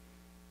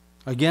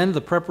 Again,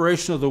 the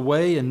preparation of the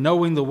way and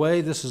knowing the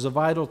way, this is a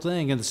vital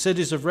thing. And the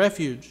cities of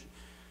refuge,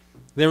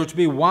 they were to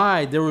be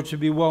wide, they were to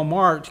be well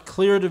marked,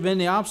 cleared of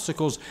any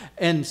obstacles,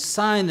 and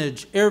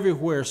signage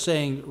everywhere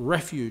saying,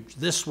 refuge,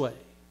 this way.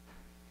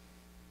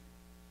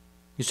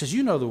 He says,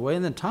 you know the way.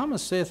 And then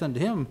Thomas saith unto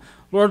him,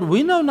 Lord,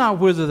 we know not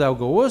whither thou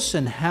goest,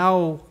 and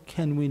how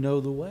can we know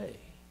the way?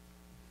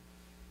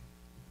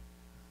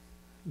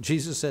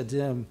 Jesus said to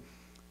him,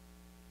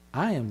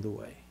 I am the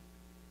way,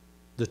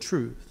 the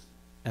truth,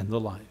 and the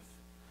life.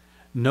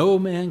 No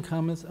man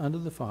cometh unto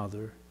the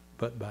Father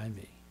but by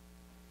me.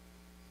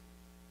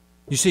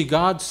 You see,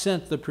 God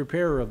sent the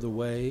preparer of the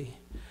way,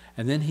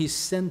 and then he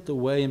sent the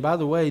way. And by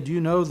the way, do you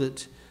know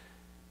that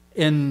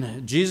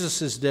in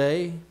Jesus'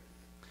 day,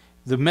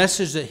 the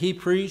message that he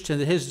preached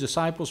and that his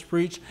disciples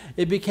preached,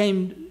 it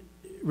became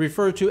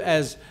referred to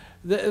as,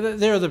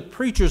 they're the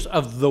preachers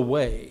of the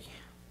way.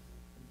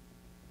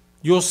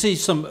 You'll see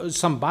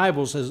some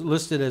Bibles as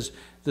listed as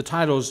the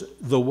titles,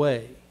 The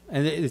Way.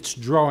 And it's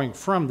drawing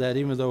from that,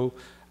 even though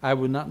I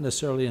would not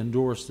necessarily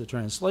endorse the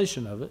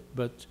translation of it,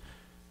 but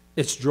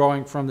it's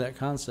drawing from that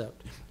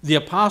concept. The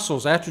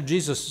apostles, after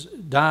Jesus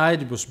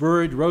died, was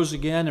buried, rose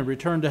again, and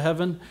returned to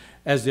heaven,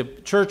 as the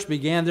church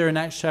began there in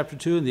Acts chapter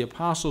 2 and the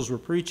apostles were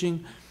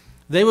preaching,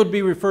 they would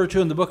be referred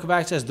to in the book of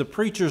Acts as the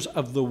preachers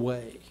of the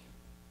way.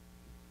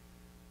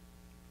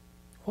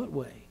 What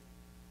way?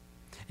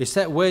 It's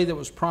that way that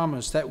was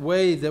promised, that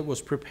way that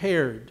was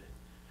prepared,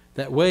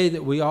 that way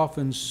that we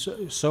often,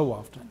 so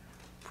often,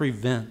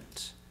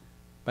 prevent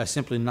by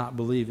simply not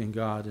believing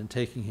God and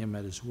taking Him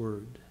at His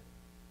word.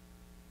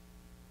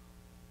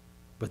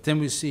 But then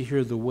we see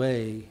here the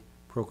way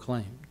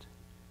proclaimed.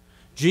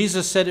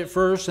 Jesus said it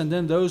first, and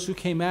then those who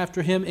came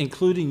after Him,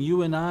 including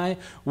you and I,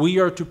 we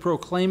are to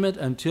proclaim it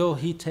until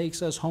He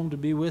takes us home to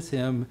be with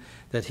Him,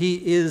 that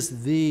He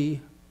is the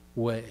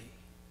way.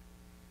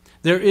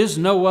 There is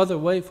no other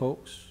way,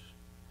 folks.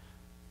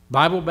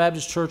 Bible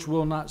Baptist Church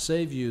will not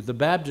save you. The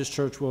Baptist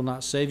Church will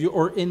not save you,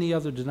 or any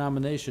other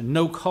denomination.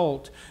 No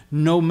cult,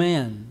 no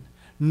man,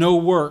 no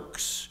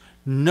works,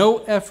 no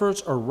efforts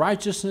or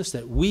righteousness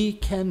that we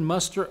can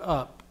muster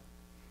up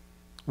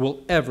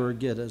will ever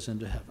get us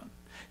into heaven.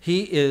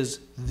 He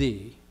is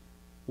the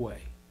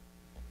way.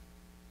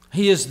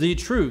 He is the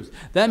truth.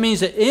 That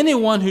means that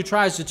anyone who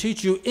tries to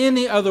teach you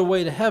any other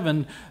way to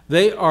heaven,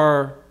 they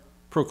are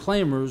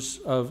proclaimers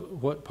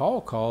of what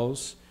Paul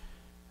calls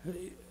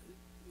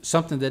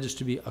something that is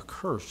to be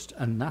accursed,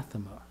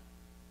 anathema,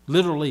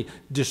 literally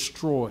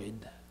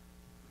destroyed.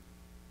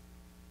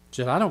 He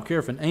said, I don't care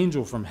if an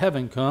angel from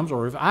heaven comes,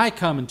 or if I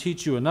come and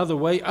teach you another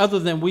way other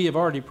than we have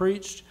already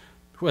preached,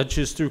 which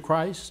is through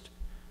Christ,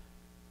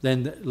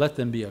 then let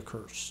them be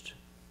accursed.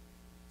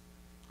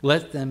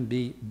 Let them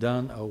be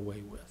done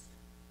away with.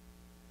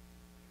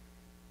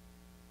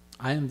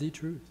 I am the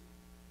truth.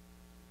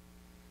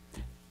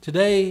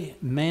 Today,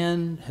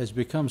 man has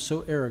become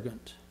so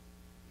arrogant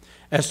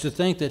as to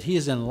think that he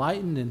is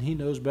enlightened and he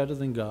knows better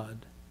than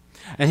God.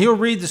 And he'll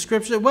read the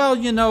scripture, well,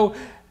 you know,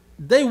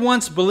 they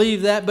once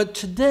believed that, but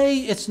today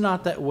it's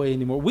not that way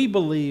anymore. We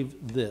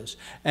believe this.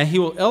 And he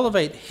will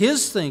elevate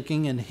his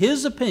thinking and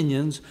his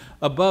opinions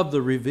above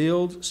the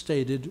revealed,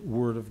 stated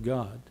Word of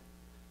God.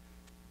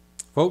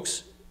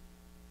 Folks,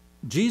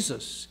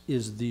 Jesus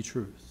is the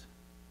truth.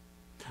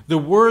 The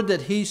Word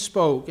that He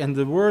spoke and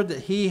the Word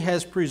that He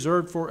has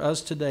preserved for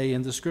us today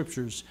in the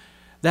Scriptures,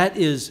 that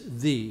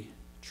is the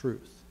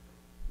truth.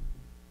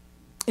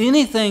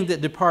 Anything that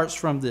departs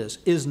from this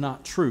is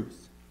not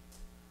truth.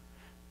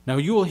 Now,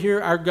 you will hear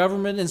our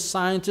government and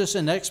scientists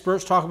and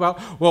experts talk about,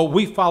 well,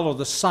 we follow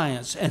the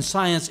science, and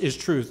science is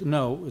truth.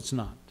 No, it's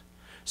not.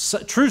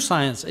 True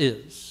science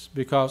is,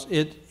 because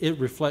it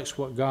reflects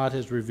what God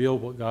has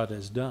revealed, what God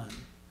has done.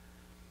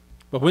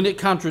 But when it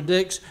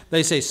contradicts,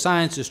 they say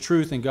science is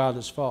truth and God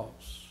is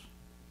false.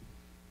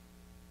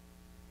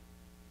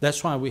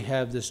 That's why we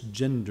have this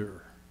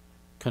gender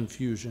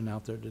confusion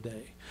out there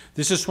today.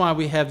 This is why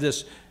we have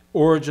this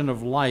origin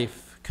of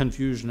life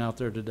confusion out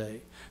there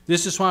today.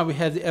 This is why we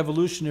have the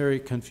evolutionary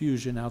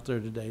confusion out there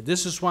today.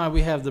 This is why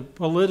we have the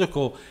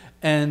political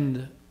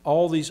and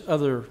all these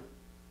other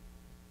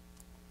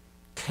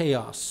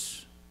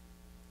chaos.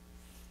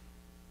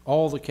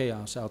 All the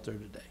chaos out there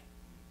today.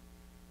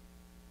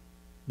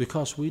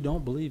 Because we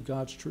don't believe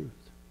God's truth.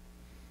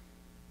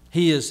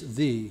 He is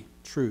the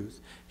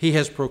truth. He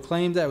has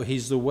proclaimed that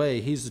He's the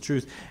way, He's the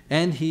truth,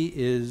 and He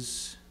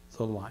is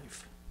the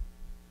life.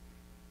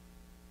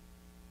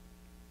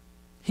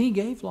 He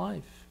gave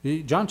life.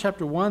 John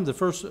chapter 1, the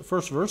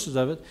first verses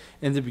of it,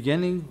 in the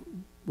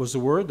beginning was the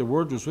Word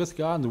was with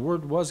God, and the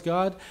Word was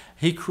God.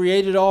 He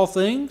created all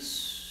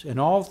things, and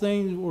all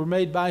things were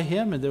made by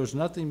Him, and there was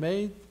nothing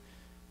made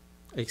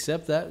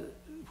except that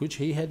which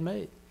He had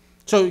made.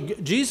 So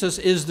Jesus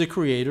is the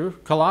creator.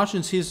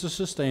 Colossians, He's the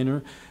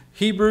sustainer.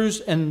 Hebrews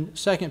and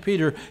 2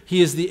 Peter,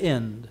 He is the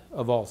end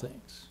of all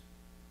things.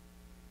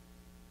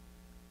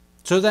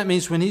 So that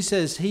means when He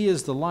says He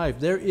is the life,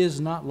 there is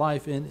not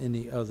life in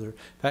any other. In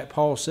fact,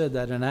 Paul said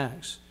that in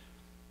Acts.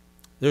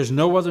 There's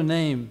no other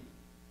name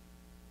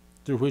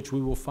through which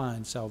we will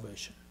find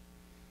salvation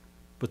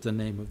but the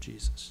name of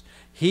Jesus.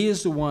 He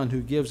is the one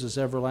who gives us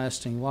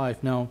everlasting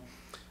life. Now,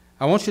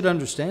 I want you to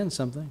understand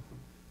something.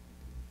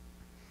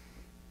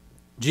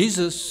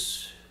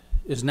 Jesus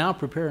is now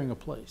preparing a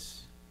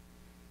place.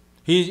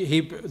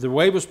 The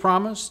way was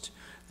promised,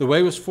 the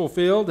way was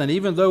fulfilled, and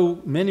even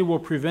though many will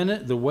prevent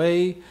it, the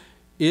way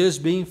is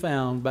being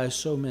found by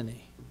so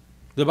many.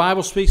 The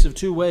Bible speaks of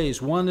two ways.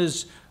 One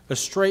is a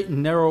straight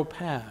and narrow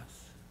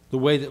path, the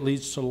way that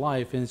leads to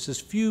life, and it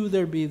says, few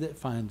there be that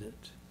find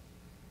it.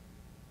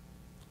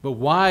 But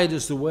wide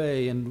is the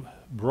way and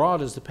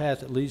broad is the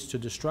path that leads to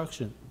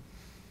destruction,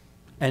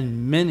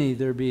 and many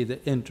there be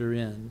that enter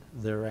in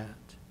thereat.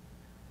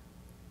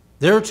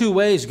 There are two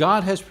ways.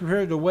 God has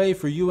prepared a way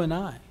for you and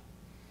I,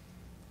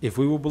 if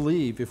we will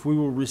believe, if we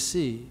will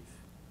receive.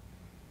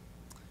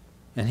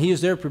 And He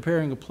is there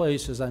preparing a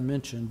place, as I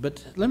mentioned.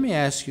 But let me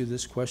ask you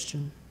this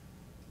question.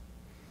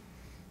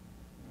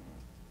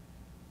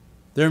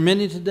 There are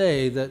many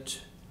today that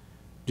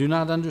do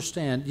not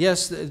understand.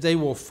 Yes, they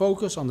will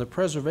focus on the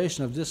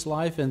preservation of this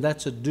life, and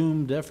that's a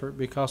doomed effort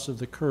because of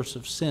the curse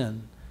of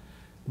sin.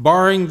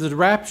 Barring the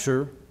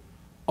rapture,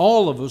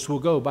 all of us will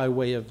go by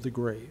way of the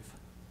grave.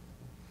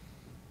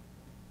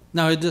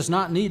 Now, it does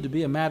not need to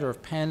be a matter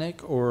of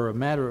panic or a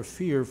matter of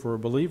fear for a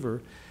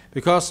believer,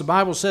 because the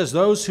Bible says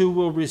those who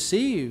will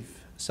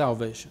receive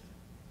salvation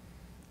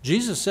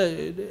Jesus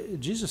said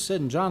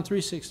in John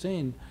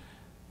 3:16,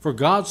 "For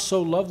God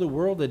so loved the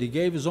world that he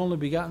gave his only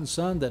begotten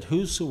Son, that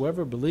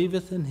whosoever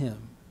believeth in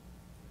him."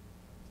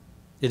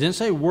 It didn't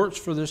say works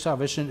for their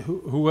salvation,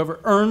 whoever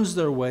earns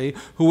their way,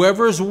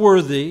 whoever is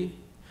worthy.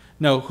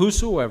 No,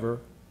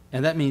 whosoever,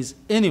 and that means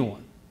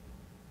anyone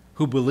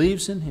who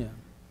believes in him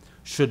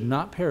should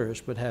not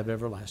perish but have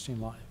everlasting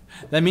life.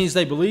 That means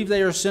they believe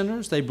they are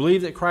sinners. They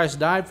believe that Christ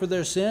died for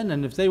their sin,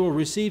 and if they will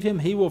receive him,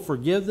 he will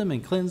forgive them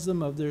and cleanse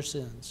them of their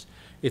sins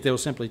if they will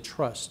simply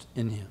trust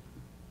in him.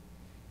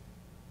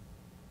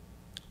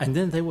 And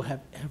then they will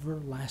have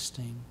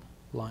everlasting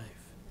life.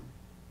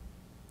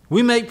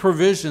 We make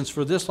provisions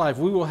for this life.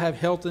 We will have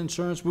health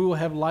insurance. We will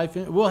have life.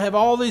 We'll have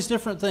all these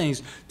different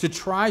things to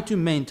try to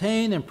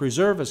maintain and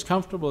preserve as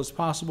comfortable as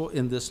possible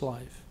in this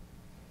life.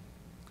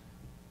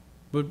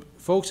 But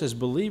folks, as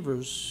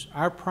believers,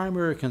 our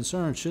primary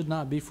concern should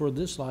not be for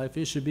this life.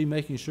 It should be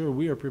making sure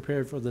we are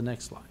prepared for the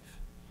next life.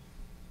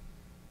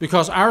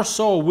 Because our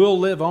soul will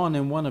live on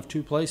in one of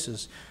two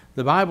places.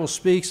 The Bible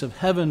speaks of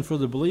heaven for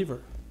the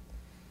believer.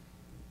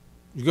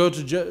 You go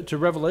to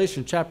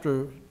Revelation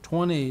chapter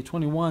 20,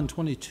 21,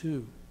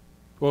 22.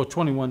 Well,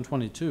 21,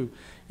 22.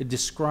 It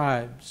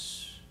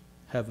describes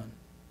heaven.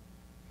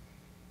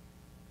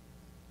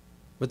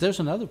 But there's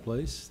another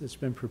place that's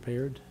been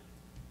prepared.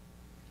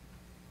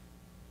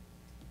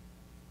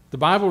 The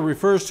Bible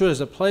refers to it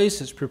as a place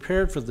that's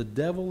prepared for the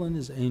devil and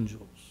his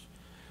angels.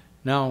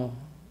 Now,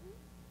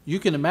 you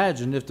can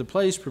imagine if the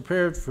place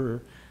prepared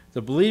for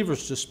the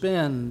believers to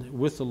spend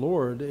with the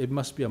Lord, it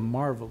must be a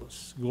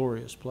marvelous,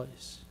 glorious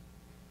place.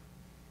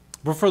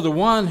 But for the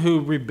one who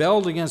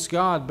rebelled against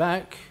God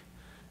back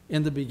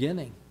in the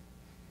beginning,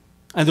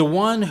 and the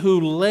one who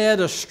led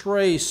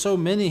astray so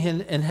many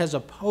and has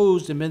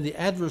opposed and been the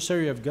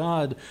adversary of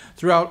God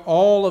throughout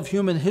all of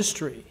human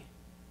history,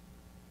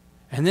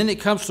 and then it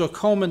comes to a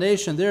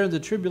culmination there in the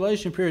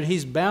tribulation period.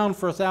 He's bound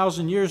for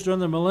 1,000 years during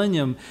the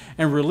millennium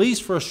and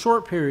released for a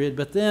short period,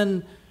 but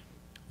then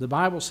the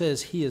Bible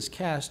says he is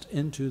cast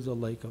into the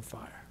lake of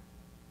fire.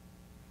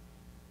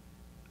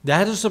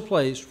 That is the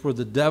place where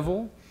the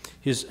devil,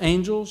 his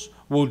angels,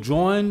 will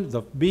join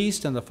the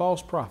beast and the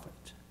false prophet.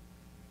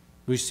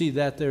 We see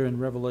that there in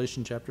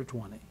Revelation chapter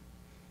 20.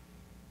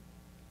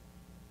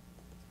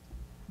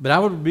 But I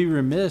would be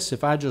remiss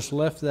if I just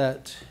left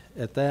that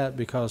at that,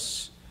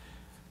 because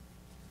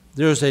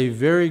there's a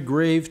very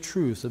grave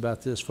truth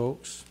about this,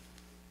 folks.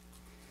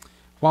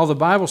 While the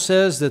Bible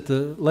says that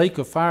the lake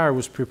of fire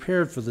was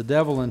prepared for the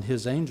devil and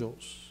his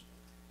angels,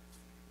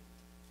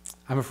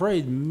 I'm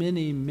afraid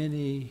many,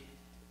 many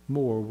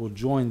more will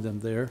join them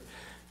there.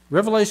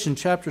 Revelation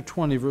chapter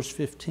 20, verse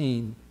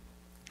 15.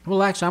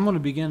 Well, actually, I'm going to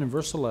begin in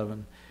verse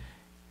 11.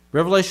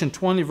 Revelation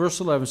 20, verse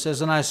 11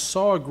 says, "And I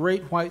saw a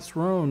great white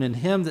throne, and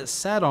him that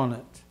sat on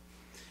it,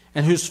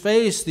 and whose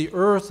face the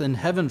earth and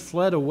heaven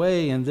fled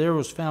away, and there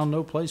was found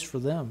no place for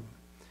them.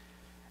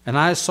 And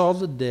I saw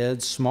the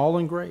dead, small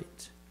and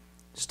great,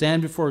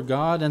 stand before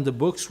God, and the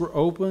books were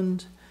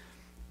opened,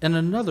 and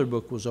another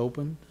book was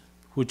opened,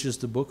 which is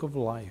the book of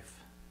life.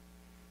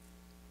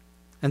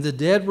 And the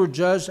dead were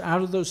judged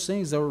out of those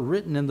things that were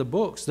written in the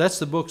books." That's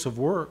the books of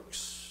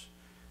works,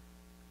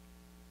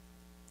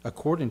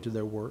 according to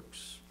their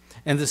works.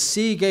 "And the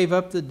sea gave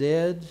up the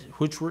dead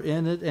which were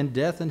in it, and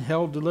death and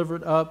hell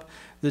delivered up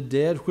the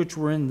dead which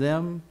were in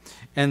them,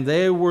 and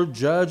they were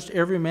judged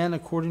every man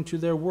according to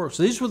their works."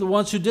 So these were the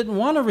ones who didn't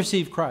want to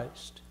receive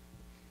Christ.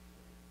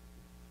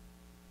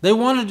 They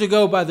wanted to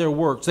go by their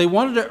works. They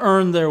wanted to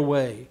earn their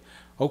way.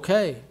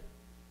 Okay,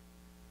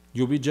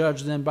 you'll be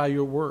judged then by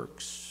your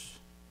works.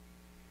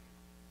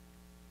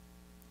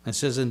 It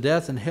says, "And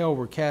death and hell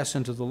were cast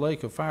into the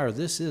lake of fire."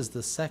 This is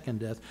the second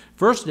death.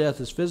 First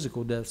death is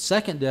physical death.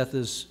 Second death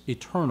is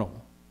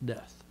eternal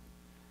death.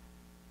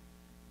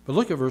 But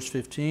look at verse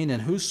 15.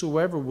 "And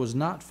whosoever was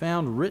not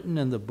found written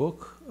in the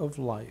book of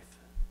life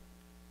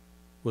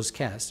was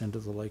cast into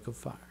the lake of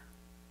fire."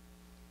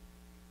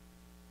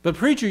 But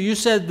preacher, you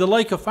said the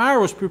lake of fire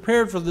was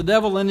prepared for the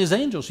devil and his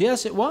angels.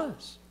 Yes, it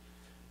was.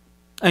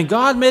 And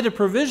God made a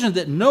provision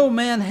that no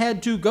man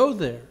had to go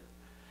there,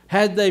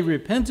 had they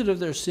repented of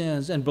their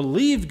sins and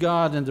believed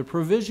God and the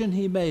provision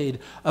he made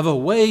of a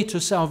way to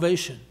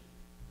salvation.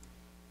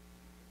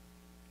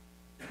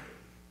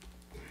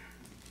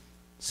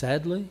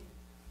 Sadly,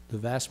 the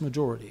vast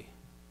majority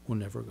will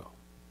never go.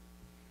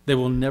 They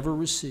will never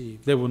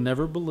receive. They will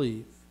never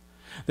believe.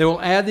 They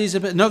will add these,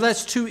 no,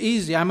 that's too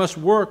easy. I must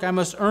work, I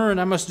must earn,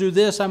 I must do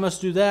this, I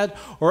must do that,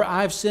 or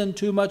I've sinned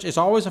too much. It's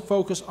always a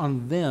focus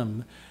on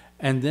them,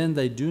 and then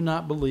they do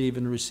not believe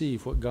and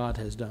receive what God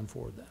has done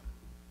for them.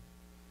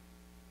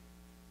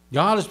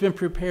 God has been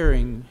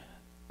preparing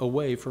a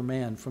way for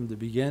man from the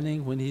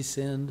beginning when he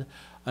sinned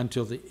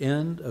until the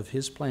end of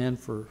his plan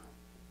for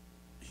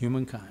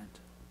humankind.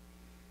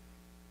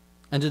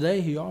 And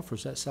today he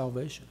offers that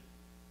salvation.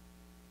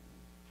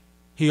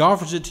 He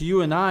offers it to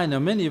you and I. Now,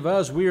 many of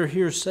us, we are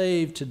here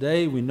saved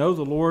today. We know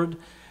the Lord.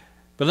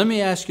 But let me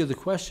ask you the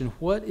question,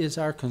 what is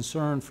our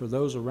concern for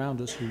those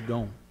around us who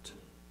don't?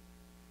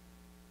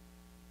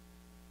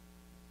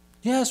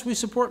 Yes, we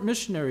support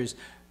missionaries,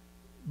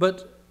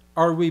 but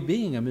are we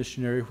being a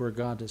missionary where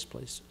God has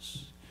placed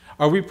us?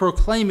 Are we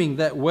proclaiming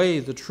that way,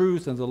 the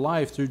truth, and the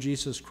life through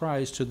Jesus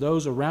Christ to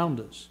those around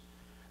us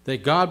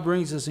that God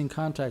brings us in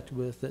contact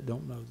with that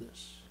don't know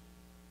this?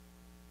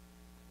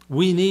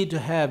 We need to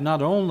have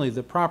not only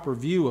the proper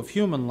view of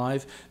human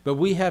life, but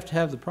we have to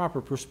have the proper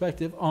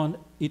perspective on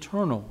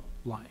eternal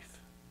life.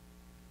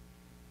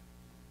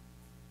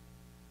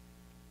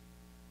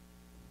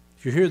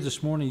 If you're here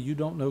this morning, you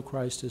don't know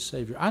Christ as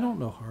Savior. I don't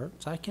know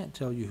hearts. I can't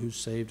tell you who's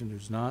saved and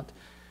who's not,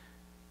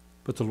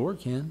 but the Lord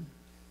can.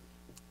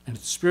 And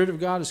if the Spirit of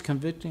God is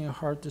convicting a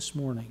heart this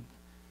morning,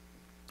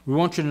 we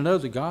want you to know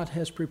that God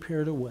has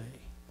prepared a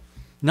way.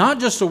 Not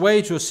just a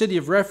way to a city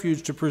of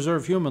refuge to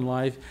preserve human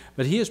life,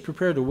 but He has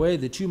prepared a way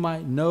that you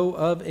might know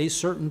of a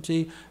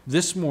certainty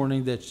this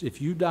morning that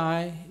if you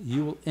die,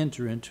 you will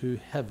enter into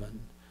heaven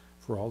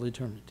for all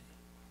eternity.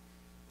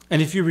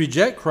 And if you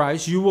reject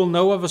Christ, you will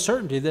know of a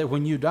certainty that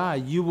when you die,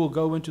 you will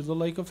go into the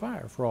lake of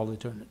fire for all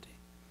eternity.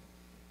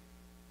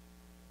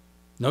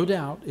 No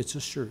doubt, it's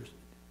a surety.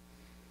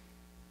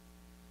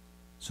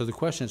 So the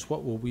question is,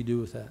 what will we do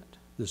with that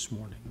this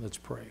morning? Let's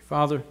pray.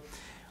 Father,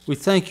 we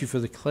thank you for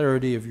the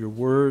clarity of your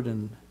word.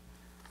 And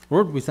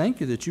Lord, we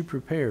thank you that you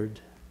prepared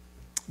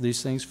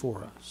these things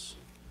for us.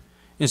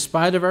 In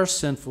spite of our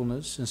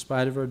sinfulness, in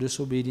spite of our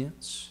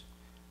disobedience,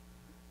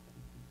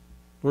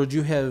 Lord,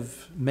 you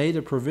have made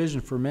a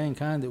provision for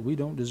mankind that we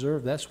don't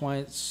deserve. That's why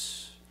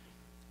it's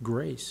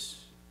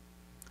grace.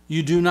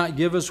 You do not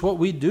give us what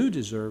we do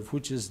deserve,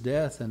 which is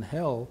death and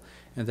hell,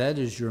 and that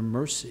is your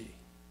mercy.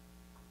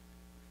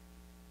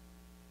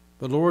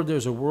 But Lord,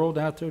 there's a world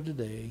out there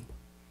today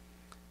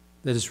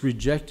that is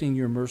rejecting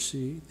your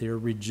mercy. They are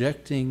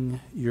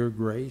rejecting your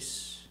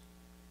grace.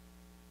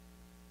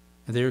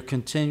 And they are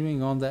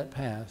continuing on that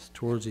path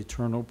towards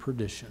eternal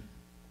perdition.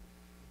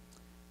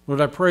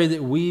 Lord, I pray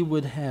that we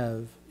would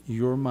have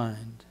your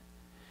mind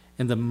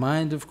and the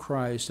mind of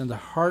Christ and the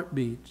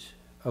heartbeat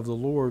of the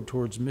Lord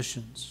towards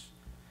missions,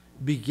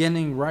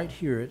 beginning right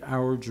here at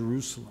our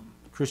Jerusalem,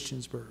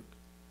 Christiansburg.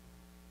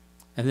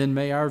 And then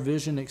may our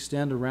vision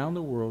extend around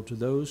the world to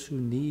those who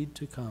need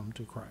to come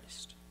to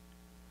Christ.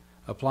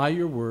 Apply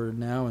your word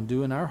now and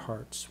do in our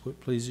hearts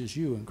what pleases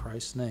you in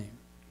Christ's name.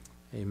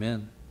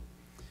 Amen.